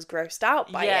noticed and was grossed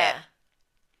out by it.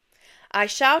 I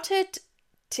shouted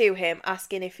to him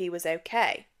asking if he was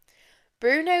okay.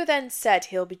 Bruno then said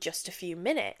he'll be just a few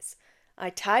minutes. I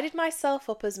tidied myself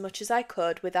up as much as I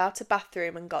could without a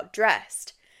bathroom and got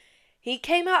dressed. He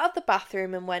came out of the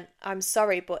bathroom and went, I'm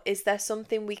sorry, but is there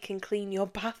something we can clean your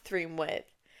bathroom with?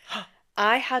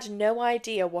 I had no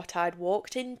idea what I'd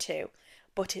walked into,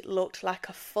 but it looked like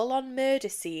a full-on murder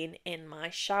scene in my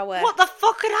shower. What the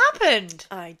fuck had happened?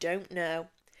 I don't know.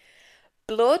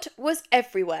 Blood was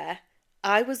everywhere.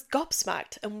 I was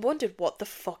gobsmacked and wondered what the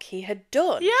fuck he had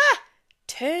done. Yeah.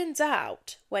 Turns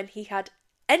out, when he had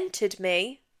entered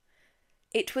me,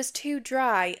 it was too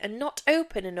dry and not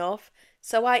open enough,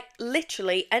 so I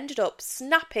literally ended up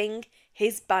snapping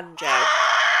his banjo.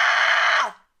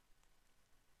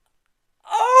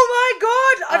 Oh my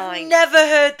god! I've never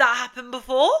heard that happen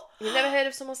before. You've never heard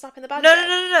of someone snapping the banjo?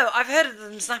 No. I've heard of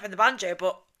them snapping the banjo,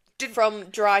 but from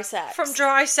dry sex. From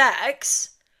dry sex.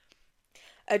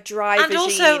 A dry and vagine.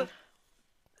 Also,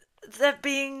 there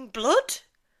being blood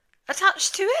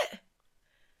attached to it.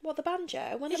 What, the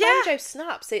banjo? When the banjo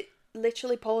snaps, it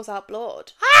literally pours out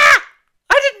blood. Ah!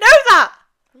 I didn't know that!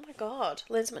 Oh my god.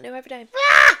 Learn something new every day.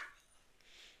 Ah!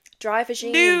 Dry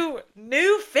vagine.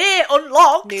 New fear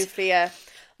unlocked. New fear.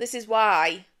 This is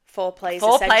why foreplay is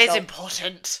essential. Foreplay is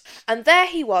important. And there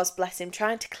he was, bless him,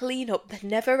 trying to clean up the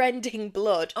never-ending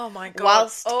blood. Oh my god.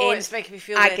 Whilst in it's making me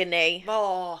feel agony. Weird.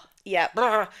 Oh. Yep.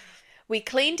 Brr. We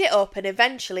cleaned it up and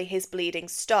eventually his bleeding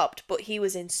stopped, but he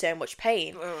was in so much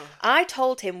pain. Ugh. I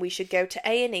told him we should go to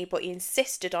A&E, but he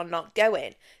insisted on not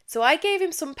going. So I gave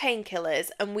him some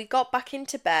painkillers and we got back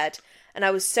into bed, and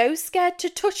I was so scared to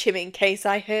touch him in case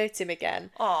I hurt him again.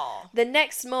 Aww. The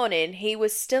next morning, he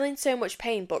was still in so much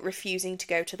pain but refusing to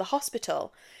go to the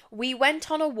hospital. We went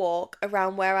on a walk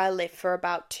around where I live for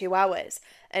about 2 hours,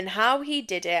 and how he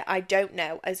did it, I don't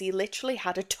know, as he literally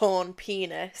had a torn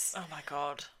penis. Oh my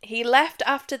god. He left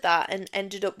after that and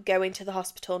ended up going to the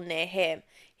hospital near him.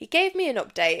 He gave me an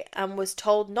update and was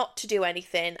told not to do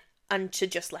anything and to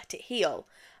just let it heal.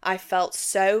 I felt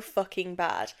so fucking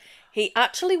bad. He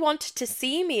actually wanted to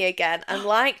see me again and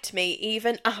liked me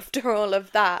even after all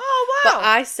of that. Oh, wow. But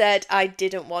I said I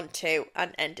didn't want to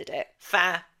and ended it.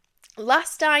 Fair.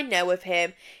 Last I know of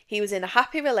him, he was in a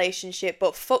happy relationship,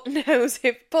 but fuck knows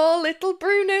if poor little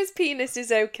Bruno's penis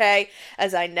is okay,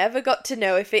 as I never got to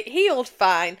know if it healed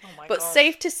fine. Oh my but God.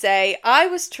 Safe to say, I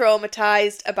was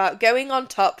traumatised about going on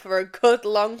top for a good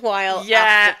long while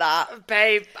after that.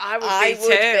 Babe, I would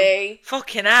be.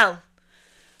 Fucking hell.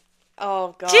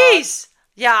 Oh God. Jeez.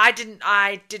 Yeah, I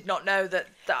did not know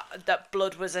that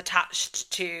blood was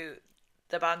attached to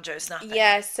the banjo snapping.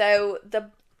 Yeah, so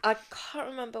I can't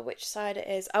remember which side it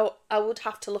is. I would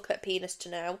have to look at penis to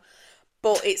know.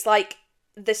 But it's like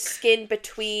the skin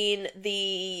between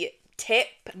the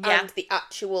tip and the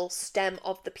actual stem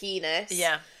of the penis.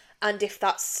 Yeah. And if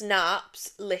that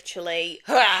snaps, literally,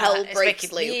 hell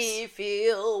breaks loose. Me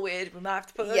feel weird. We might have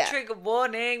to put Yeah. a trigger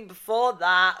warning before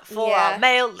that for Yeah. our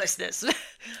male listeners.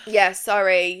 Yeah,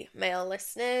 sorry, male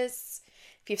listeners.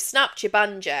 If you've snapped your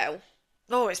banjo,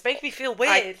 Oh, it's making me feel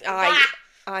weird.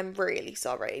 I'm really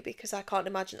sorry because I can't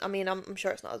imagine. I mean, I'm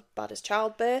sure it's not as bad as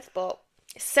childbirth, but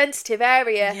it's a sensitive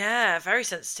area. Yeah, very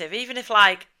sensitive. Even if,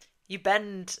 like, you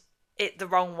bend it the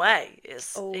wrong way, it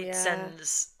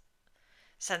sends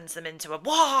them into a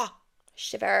wah.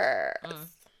 Shiver.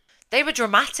 They were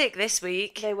dramatic this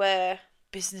week. They were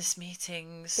Business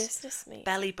meetings. meetings.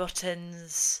 Belly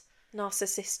buttons.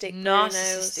 Narcissistic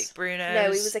Brunos. No, he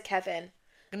was a Kevin.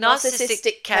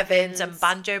 Narcissistic Kevins and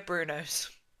Banjo Brunos.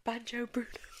 Banjo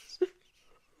Brunos.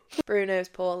 Bruno's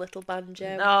poor little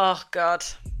banjo. Oh, God.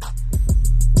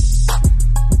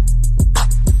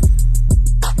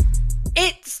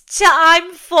 It's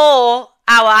time for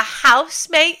our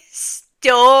housemate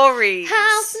stories.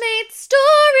 Housemate stories!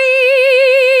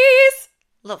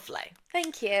 Lovely.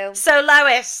 Thank you. So,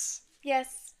 Lois,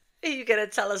 Yes. are you going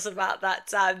to tell us about that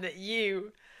time that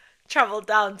you travelled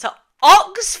down to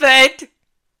Oxford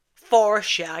for a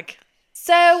shag?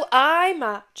 So I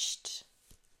matched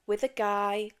with a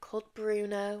guy called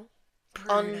Bruno.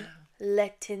 On Le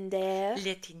Tinder.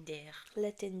 Le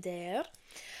Tinder.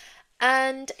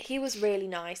 And he was really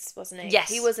nice, wasn't he? Yes.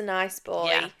 He was a nice boy.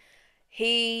 Yeah.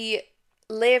 He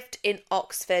lived in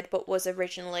Oxford but was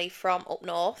originally from up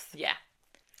north. Yeah.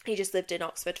 He just lived in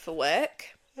Oxford for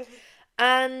work.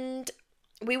 And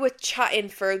we were chatting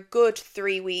for a good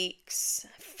 3 weeks,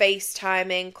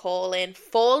 FaceTiming, calling,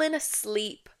 falling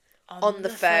asleep on the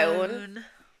phone.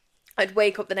 I'd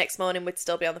wake up the next morning, we'd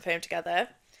still be on the phone together,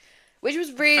 which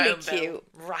was really Phone bill cute.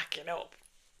 racking up.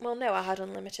 Well, no, I had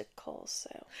unlimited calls,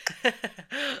 so.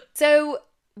 So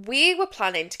we were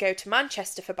planning to go to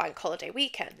Manchester for Bank Holiday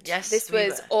weekend. Yes, This we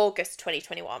was were. August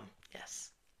 2021.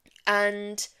 Yes.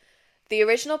 And the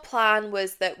original plan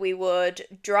was that we would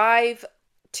drive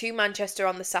to Manchester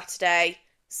on the Saturday,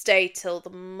 stay till the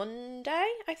Monday,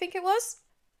 I think it was.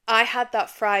 I had that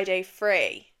Friday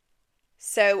free.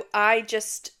 So I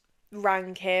just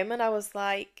rang him and I was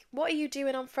like, what are you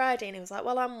doing on Friday? And he was like,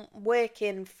 well, I'm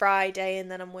working Friday and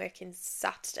then I'm working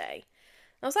Saturday.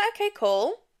 And I was like, okay,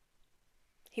 cool.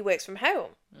 He works from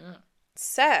home.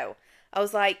 So I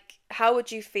was like, how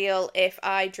would you feel if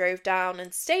I drove down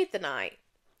and stayed the night?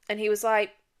 And he was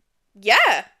like,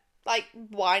 yeah, like,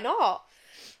 why not?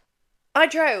 I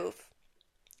drove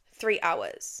 3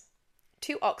 hours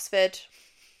to Oxford.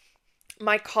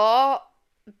 My car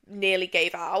nearly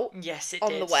gave out Yes, it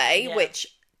on did. the way, Yeah.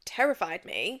 which terrified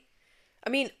me. I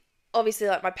mean, obviously,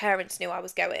 like, my parents knew I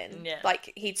was going. Yeah.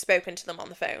 Like, he'd spoken to them on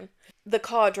the phone. The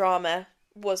car drama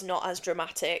was not as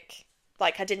dramatic.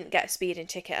 Like, I didn't get a speeding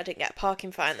ticket. I didn't get a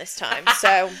parking fine this time.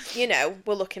 So, you know,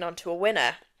 we're looking onto a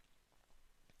winner.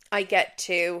 I get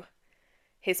to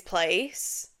his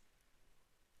place.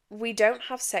 We don't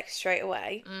have sex straight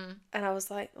away. And I was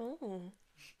like,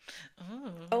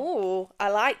 oh, I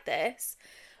like this.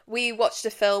 We watched a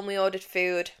film, we ordered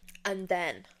food, and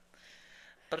then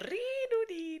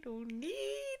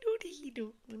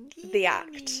the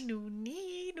act.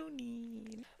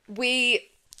 We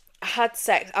had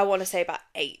sex, I want to say about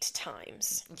 8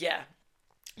 times. Yeah.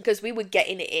 Because we were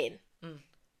getting it in.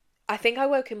 I think I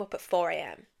woke him up at 4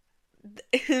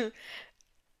 a.m.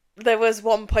 There was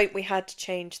one point we had to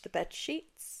change the bed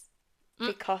sheets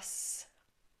because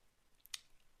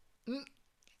I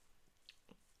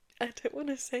don't want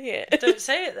to say it. Don't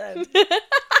say it then.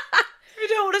 If you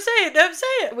don't want to say it, don't say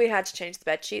it. We had to change the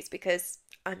bed sheets because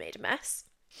I made a mess.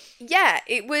 Yeah,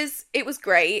 it was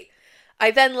great.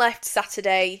 I then left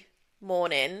Saturday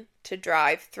morning to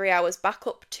drive 3 hours back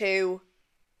up to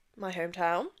my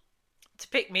hometown To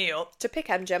pick me up. to pick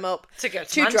MGem up, To go to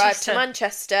to Manchester. drive to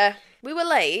Manchester. We were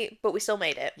late, but we still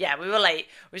made it. Yeah, we were late.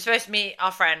 We were supposed to meet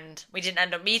our friend. We didn't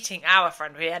end up meeting our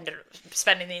friend. We ended up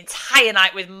spending the entire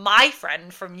night with my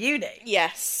friend from uni.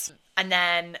 Yes. And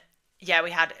then, yeah,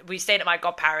 we stayed at my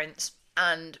godparents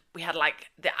and we had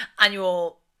like the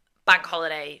annual bank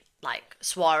holiday like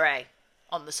soiree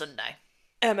on the Sunday.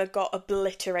 Emma got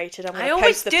obliterated. I'm going I to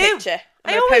always post the do. picture.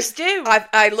 I always do.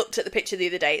 I looked at the picture the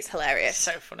other day. It's hilarious.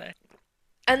 So funny.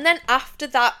 And then after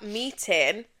that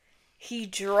meeting, he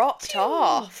dropped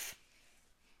off.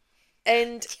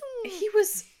 And he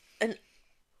was an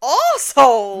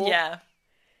arsehole. Yeah.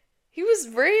 He was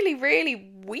really,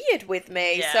 really weird with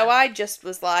me. Yeah. So I just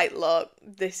was like, look,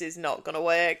 this is not going to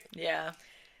work. Yeah.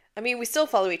 I mean, we still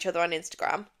follow each other on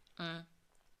Instagram.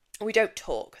 We don't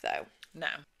talk, though. No.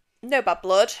 No bad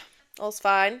blood. All's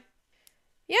fine.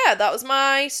 Yeah, that was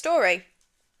my story.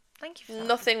 Thank you for that.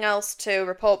 Nothing else to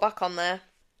report back on there.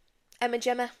 Emma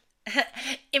Gemma,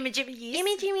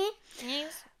 Jimmy.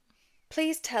 Yes.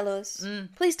 please tell us,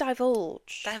 please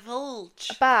divulge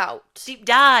Divulge. about Deep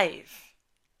dive.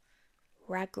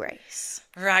 Rag Race.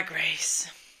 Rag Race.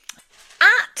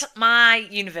 At my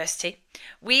university,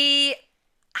 we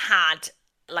had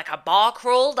like a bar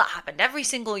crawl that happened every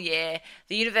single year.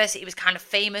 The university was kind of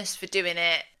famous for doing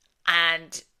it,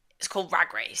 and it's called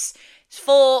Rag Race. It's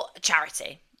for a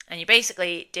charity, and you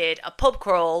basically did a pub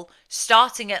crawl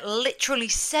starting at literally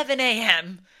 7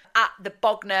 a.m. at the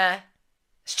Bognor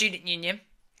Student Union,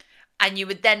 and you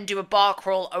would then do a bar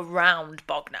crawl around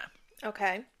Bognor.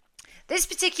 Okay. This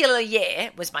particular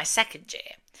year was my second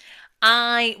year.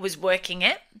 I was working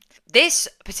it. This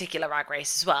particular rag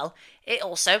race as well, it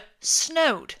also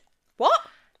snowed. What?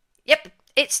 Yep,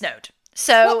 it snowed.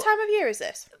 So What time of year is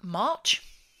this? March.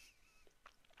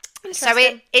 So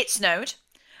Interesting. it snowed,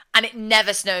 and it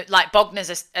never snowed. Like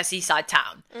Bognor's a seaside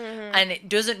town, and it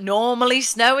doesn't normally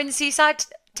snow in seaside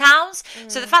towns.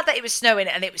 So the fact that it was snowing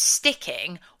and it was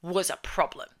sticking was a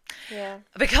problem. Yeah.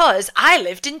 Because I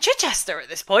lived in Chichester at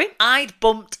this point. I'd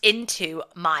bumped into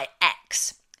my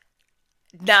ex.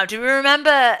 Now, do you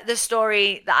remember the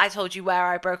story that I told you where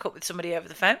I broke up with somebody over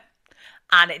the phone?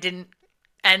 And it didn't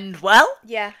end well?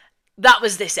 Yeah. That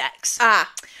was this ex.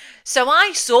 Ah. So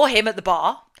I saw him at the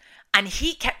bar, and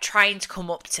he kept trying to come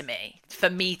up to me for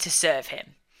me to serve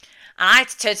him. And I had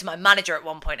to turn to my manager at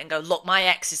one point and go, look, my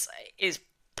ex is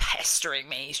pestering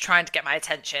me. He's trying to get my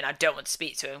attention. I don't want to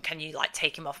speak to him. Can you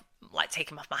take him off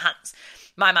my hands?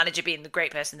 My manager, being the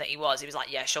great person that he was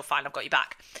like, yeah, sure, fine, I've got you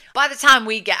back. By the time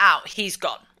we get out, he's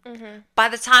gone. By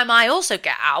the time I also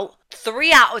get out,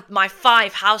 3 out of my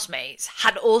 5 housemates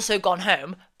had also gone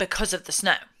home because of the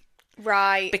snow.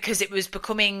 Right. Because it was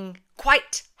becoming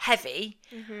quite heavy,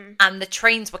 and the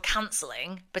trains were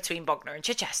cancelling between Bognor and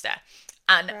Chichester,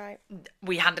 and Right.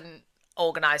 we hadn't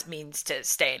organised means to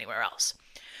stay anywhere else.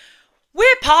 We're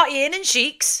partying and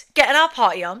chics, getting our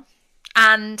party on,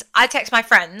 and I text my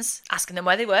friends asking them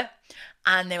where they were,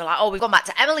 and they were like, oh, we've gone back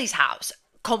to Emily's house,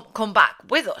 come back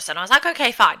with us. And I was like,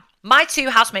 okay, fine. My 2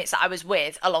 housemates that I was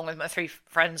with, along with my 3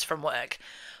 friends from work,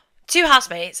 2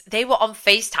 housemates, they were on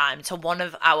FaceTime to one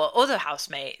of our other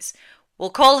housemates. We'll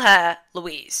call her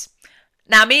Louise.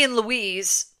 Now, me and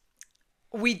Louise,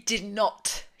 we did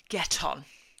not get on.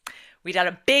 We'd had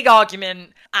a big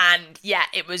argument, and yeah,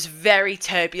 it was very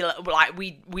turbulent. Like,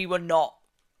 we were not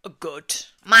good.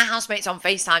 My housemate's on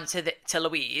FaceTime to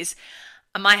Louise,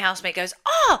 and my housemate goes,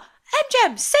 "Oh,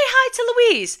 MGem, say hi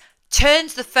to Louise."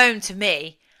 Turns the phone to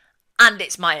me, and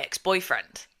it's my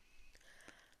ex-boyfriend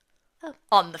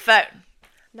on the phone.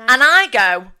 Nice. And I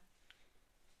go,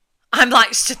 I'm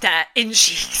like stood there in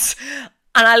sheets,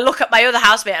 and I look at my other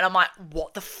housemate, and I'm like,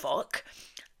 what the fuck?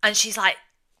 And she's like,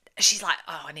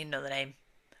 oh, I need another name.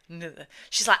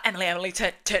 She's like, Emily,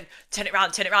 turn it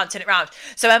round.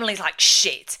 So Emily's like,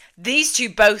 shit. These 2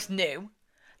 both knew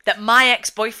that my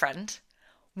ex-boyfriend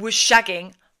was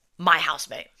shagging my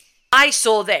housemate. I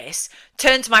saw this,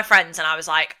 turned to my friends, and I was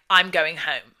like, I'm going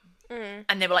home.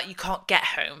 And they were like, you can't get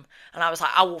home. And I was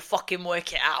like, I will fucking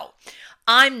work it out.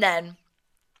 I'm then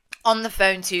on the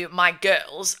phone to my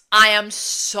girls. I am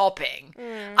sobbing.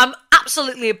 I'm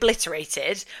absolutely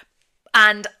obliterated.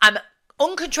 And I'm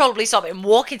uncontrollably sobbing,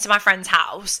 walking to my friend's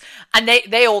house. And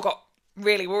they all got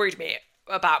really worried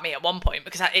about me at one point,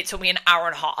 because it took me an hour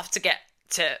and a half to get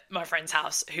to my friend's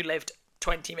house, who lived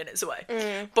 20 minutes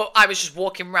away. But I was just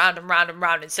walking round and round and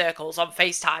round in circles on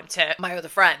FaceTime to my other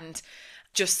friend,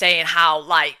 just saying how,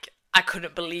 like, I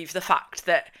couldn't believe the fact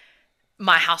that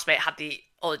my housemate had the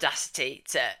audacity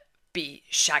to be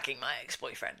shagging my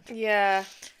ex-boyfriend. Yeah.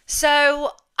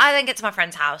 So I then get to my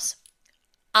friend's house.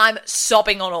 I'm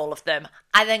sobbing on all of them.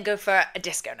 I then go for a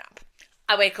disco nap.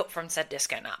 I wake up from said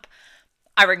disco nap.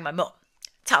 I ring my mum.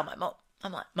 Tell my mum.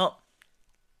 I'm like, Mum,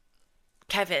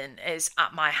 Kevin is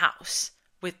at my house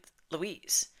with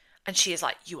Louise. And she is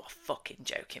like, you are fucking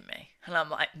joking me. And I'm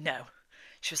like, no.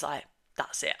 She was like,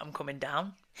 that's it, I'm coming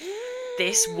down.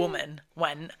 This woman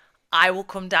went, I will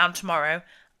come down tomorrow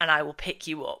and I will pick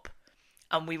you up.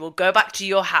 And we will go back to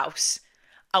your house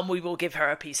and we will give her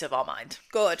a piece of our mind.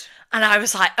 Good. And I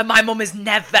was like, and my mum has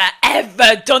never,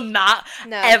 ever done that.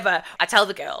 No. Ever. I tell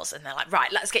the girls and they're like,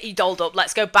 right, let's get you dolled up.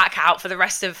 Let's go back out for the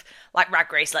rest of, like,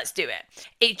 Rag Race. Let's do it.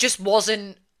 It just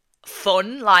wasn't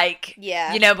fun. Like,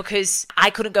 yeah, you know, because I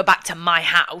couldn't go back to my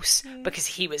house because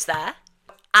he was there.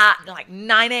 At like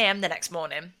 9 a.m. the next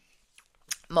morning,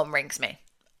 Mum rings me.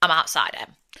 I'm outside him.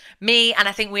 Me, and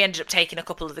I think we ended up taking a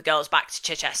couple of the girls back to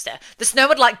Chichester. The snow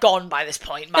had, like, gone by this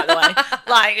point, by the way.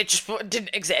 Like, it just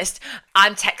didn't exist.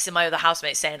 I'm texting my other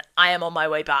housemate saying, I am on my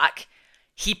way back.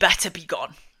 He better be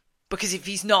gone. Because if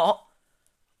he's not,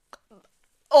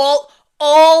 all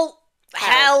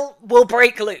hell will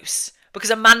break loose.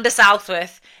 Because Amanda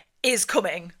Southworth is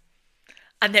coming.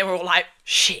 And they were all like,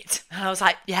 shit. And I was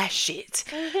like, yeah, shit.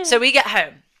 So we get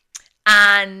home.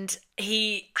 And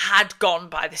he had gone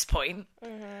by this point.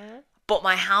 But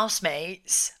my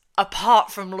housemates,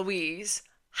 apart from Louise,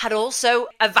 had also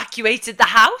evacuated the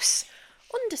house.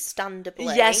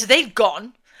 Understandably. Yeah, so they've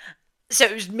gone. So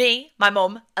it was me, my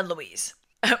mum, and Louise.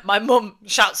 My mum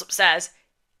shouts upstairs,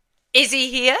 is he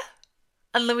here?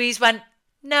 And Louise went,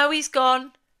 no, he's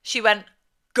gone. She went,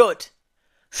 good.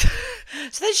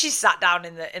 So then she sat down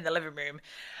in the living room,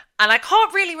 and I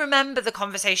can't really remember the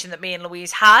conversation that me and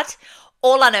Louise had.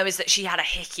 All I know is that she had a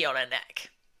hickey on her neck,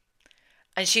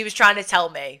 and she was trying to tell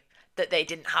me that they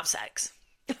didn't have sex.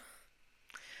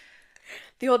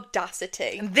 The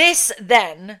audacity. This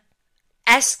then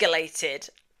escalated,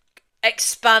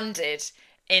 expanded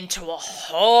into a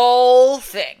whole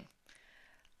thing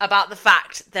about the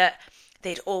fact that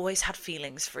they'd always had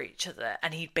feelings for each other,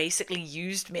 and he'd basically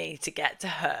used me to get to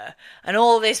her, and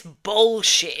all this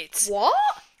bullshit. What?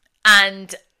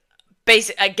 And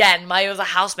basically, again, my other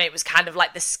housemate was kind of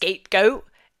like the scapegoat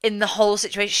in the whole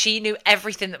situation. She knew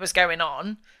everything that was going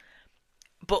on,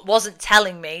 but wasn't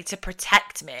telling me to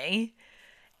protect me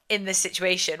in this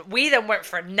situation. We then went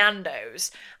for Nando's,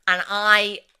 and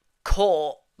I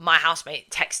caught my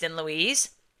housemate texting Louise,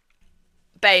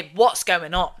 babe, what's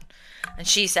going on? And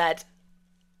she said,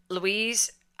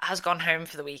 Louise has gone home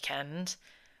for the weekend,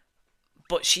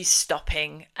 but she's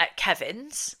stopping at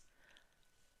Kevin's.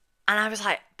 And I was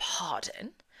like,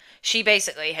 pardon? She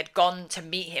basically had gone to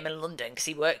meet him in London because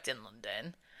he worked in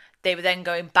London. They were then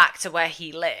going back to where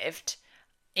he lived,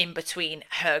 in between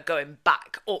her going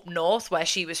back up north where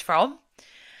she was from.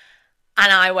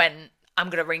 And I went, I'm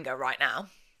going to ring her right now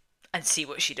and see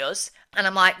what she does. And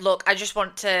I'm like, look, I just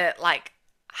want to, like,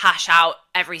 hash out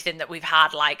everything that we've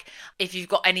had. Like, if you've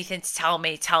got anything to tell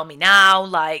me now.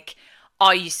 Like,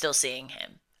 are you still seeing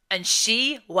him? And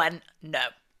she went, no.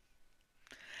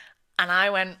 And I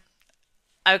went,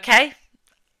 okay,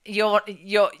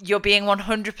 you're being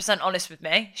 100% honest with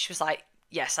me. She was like,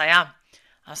 yes, I am.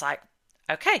 I was like,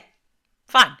 okay,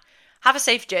 fine. Have a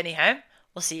safe journey home.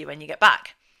 We'll see you when you get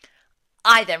back.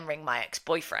 I then ring my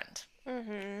ex-boyfriend.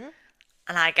 Mm-hmm.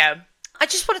 And I go, I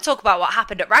just want to talk about what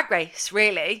happened at Rag Race,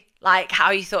 really. Like,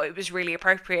 how you thought it was really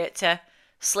appropriate to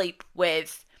sleep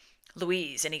with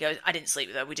Louise. And he goes, I didn't sleep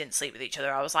with her. We didn't sleep with each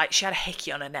other. I was like, she had a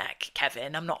hickey on her neck,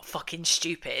 Kevin. I'm not fucking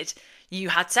stupid. You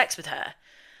had sex with her.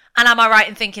 And am I right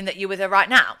in thinking that you're with her right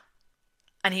now?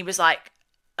 And he was like,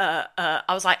 I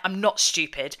was like, I'm not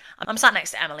stupid. I'm sat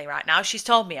next to Emily right now. She's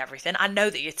told me everything. I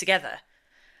know that you're together.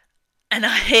 And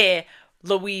I hear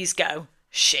Louise go,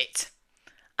 shit.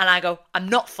 And I go, I'm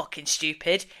not fucking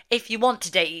stupid. If you want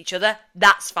to date each other,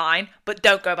 that's fine. But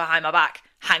don't go behind my back.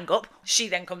 Hang up. She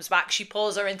then comes back. She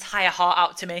pours her entire heart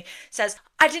out to me. Says,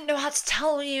 I didn't know how to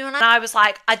tell you. And I was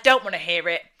like, I don't want to hear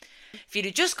it. If you'd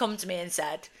have just come to me and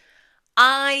said,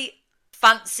 I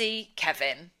fancy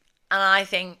Kevin. And I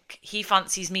think he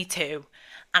fancies me too.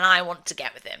 And I want to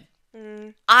get with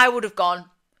him. I would have gone,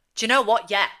 do you know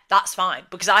what? Yeah, that's fine.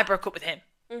 Because I broke up with him.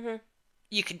 Mm-hmm.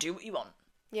 You can do what you want.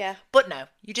 Yeah. But no,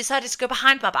 you decided to go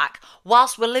behind my back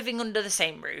whilst we're living under the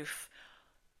same roof.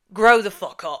 Grow the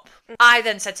fuck up. I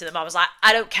then said to them, I was like,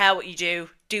 I don't care what you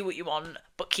do what you want,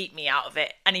 but keep me out of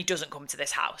it. And he doesn't come to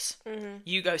this house. Mm-hmm.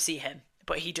 You go see him,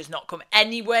 but he does not come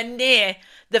anywhere near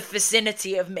the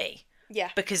vicinity of me.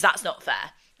 Yeah. Because that's not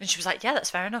fair. And she was like, yeah,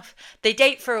 that's fair enough. They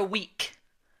date for a week,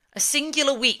 a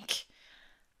singular week.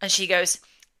 And she goes,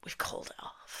 we've called it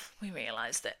off. We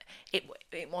realised that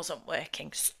it wasn't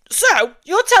working. So,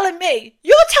 you're telling me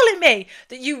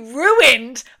that you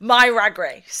ruined my Rag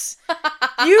Race.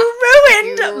 You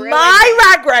ruined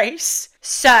my Rag Race.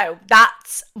 So,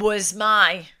 that was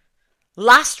my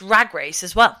last Rag Race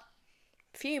as well.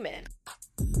 Fuming.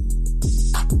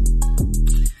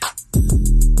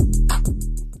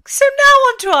 So now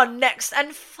on to our next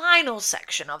and final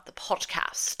section of the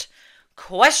podcast.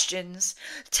 Questions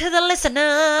to the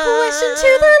listener. Question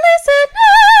to the listener.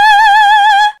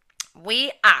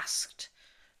 We asked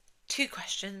 2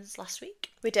 questions last week.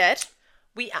 We did.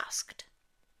 We asked,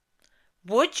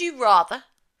 would you rather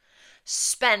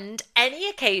spend any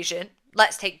occasion,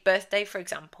 let's take birthday for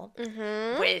example,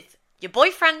 with your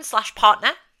boyfriend /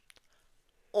 partner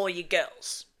or your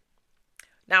girls?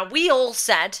 Now we all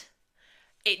said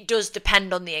it does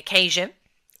depend on the occasion.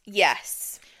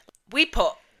 Yes. We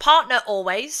put partner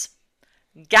always,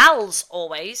 gals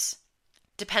always,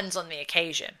 depends on the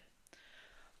occasion.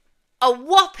 A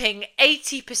whopping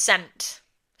 80%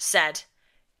 said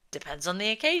depends on the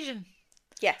occasion.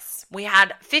 Yes. We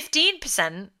had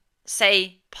 15%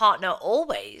 say partner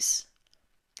always,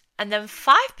 and then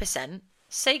 5%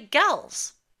 say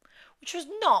gals, which was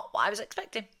not what I was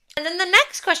expecting. And then the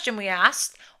next question we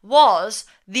asked was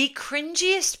the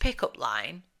cringiest pickup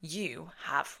line you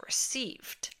have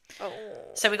received. Oh.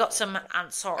 So we got some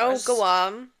answers. Oh, go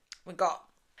on. We got,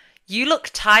 you look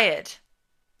tired.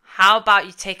 How about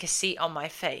you take a seat on my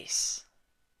face?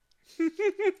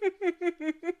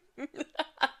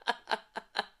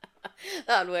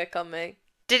 That'd work on me.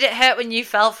 Did it hurt when you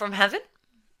fell from heaven?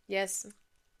 Yes.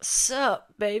 Sup,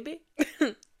 baby?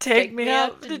 Take me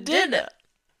out to dinner.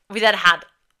 We then had,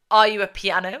 are you a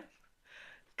piano?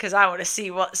 Because I want to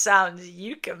see what sounds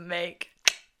you can make.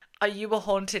 Are you a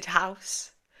haunted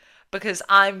house? Because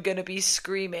I'm going to be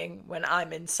screaming when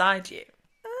I'm inside you.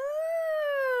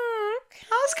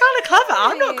 That's kind of clever.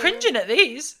 I'm not cringing at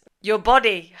these. Your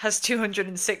body has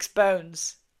 206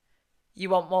 bones. You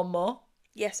want one more?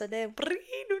 Yes, I do.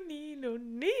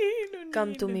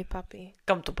 Come to me, papi.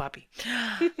 Come to papi.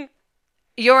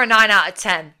 You're a 9 out of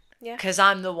 10. Yeah. Because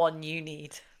I'm the one you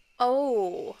need.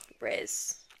 Oh,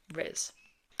 Riz.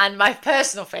 And my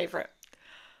personal favourite.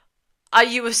 Are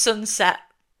you a sunset?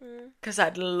 Because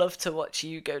I'd love to watch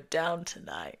you go down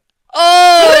tonight.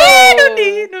 Oh!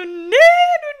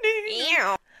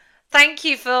 Thank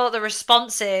you for the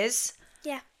responses.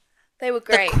 Yeah. They were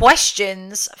great. The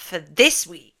questions for this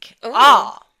week Ooh.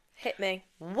 are, Hit me.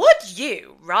 would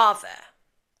you rather,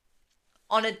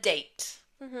 on a date,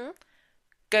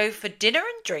 go for dinner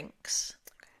and drinks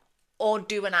or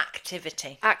do an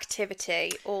activity?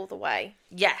 Activity all the way.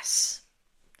 Yes.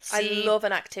 See, I love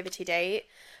an activity date.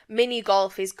 Mini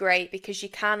golf is great because you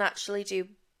can actually do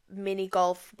mini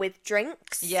golf with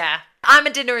drinks. Yeah. I'm a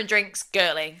dinner and drinks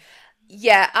girly.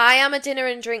 Yeah, I am a dinner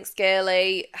and drinks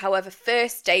girly. However,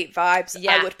 first date vibes,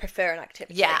 Yeah. I would prefer an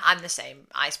activity. Yeah, I'm the same.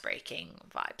 Ice-breaking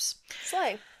vibes. So,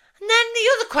 And then the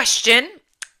other question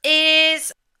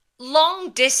is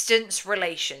long distance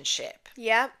relationship.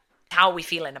 yeah. How are we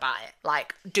feeling about it?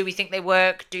 Like, do we think they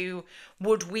work?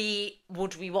 Would we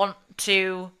want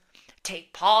to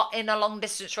take part in a long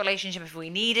distance relationship if we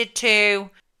needed to.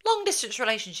 Long distance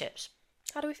relationships.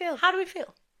 How do we feel? How do we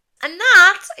feel? And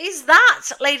that is that,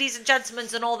 ladies and gentlemen,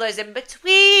 and all those in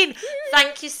between.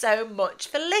 Thank you so much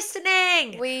for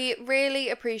listening. We really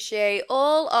appreciate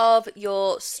all of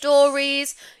your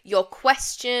stories, your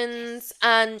questions,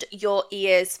 and your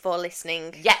ears for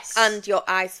listening. Yes. And your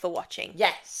eyes for watching.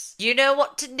 Yes. You know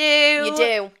what to do. You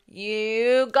do.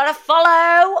 You gotta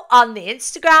follow on the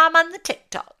Instagram and the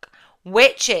TikTok,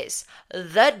 which is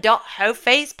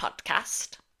the.hophase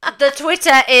podcast. The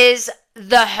Twitter is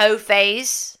the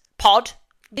Hophase pod.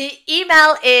 The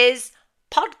email is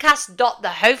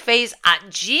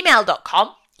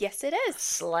podcast.thehophase@gmail.com. Yes, it is.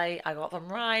 Slay, I got them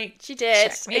right. She did.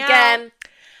 Check me Again. out.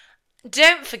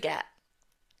 Don't forget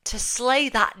to slay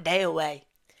that day away.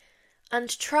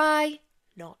 And try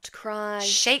not to cry.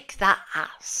 Shake that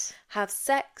ass. Have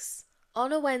sex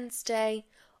on a Wednesday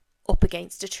up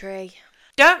against a tree.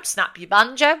 Don't snap your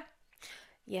banjo.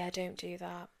 Yeah, don't do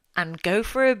that. And go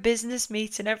for a business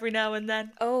meeting every now and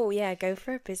then. Oh, yeah, go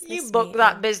for a business You book meeting.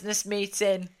 that business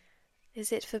meeting.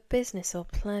 Is it for business or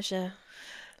pleasure?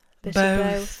 Bit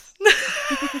Both. of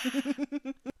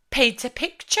both. Paint a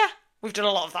picture. We've done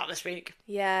a lot of that this week.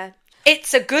 Yeah.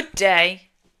 It's a good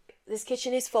day. This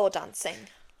kitchen is for dancing.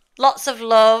 Lots of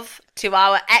love to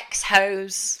our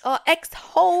ex-hoes. Or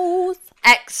ex-hoes.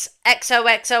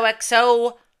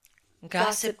 XOXOXO.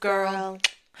 Gossip Girl.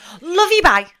 Love you,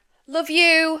 bye. Love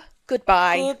you.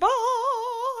 Goodbye.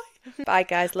 Goodbye. Bye,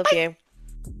 guys. Love you.